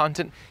style of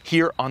content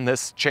here on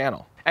this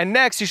channel. And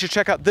next, you should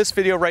check out this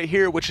video right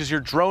here, which is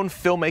your drone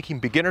filmmaking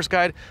beginner's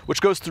guide,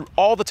 which goes through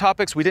all the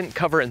topics we didn't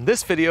cover in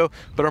this video,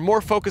 but are more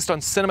focused on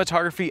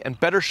cinematography and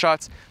better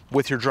shots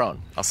with your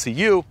drone. I'll see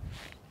you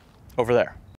over there.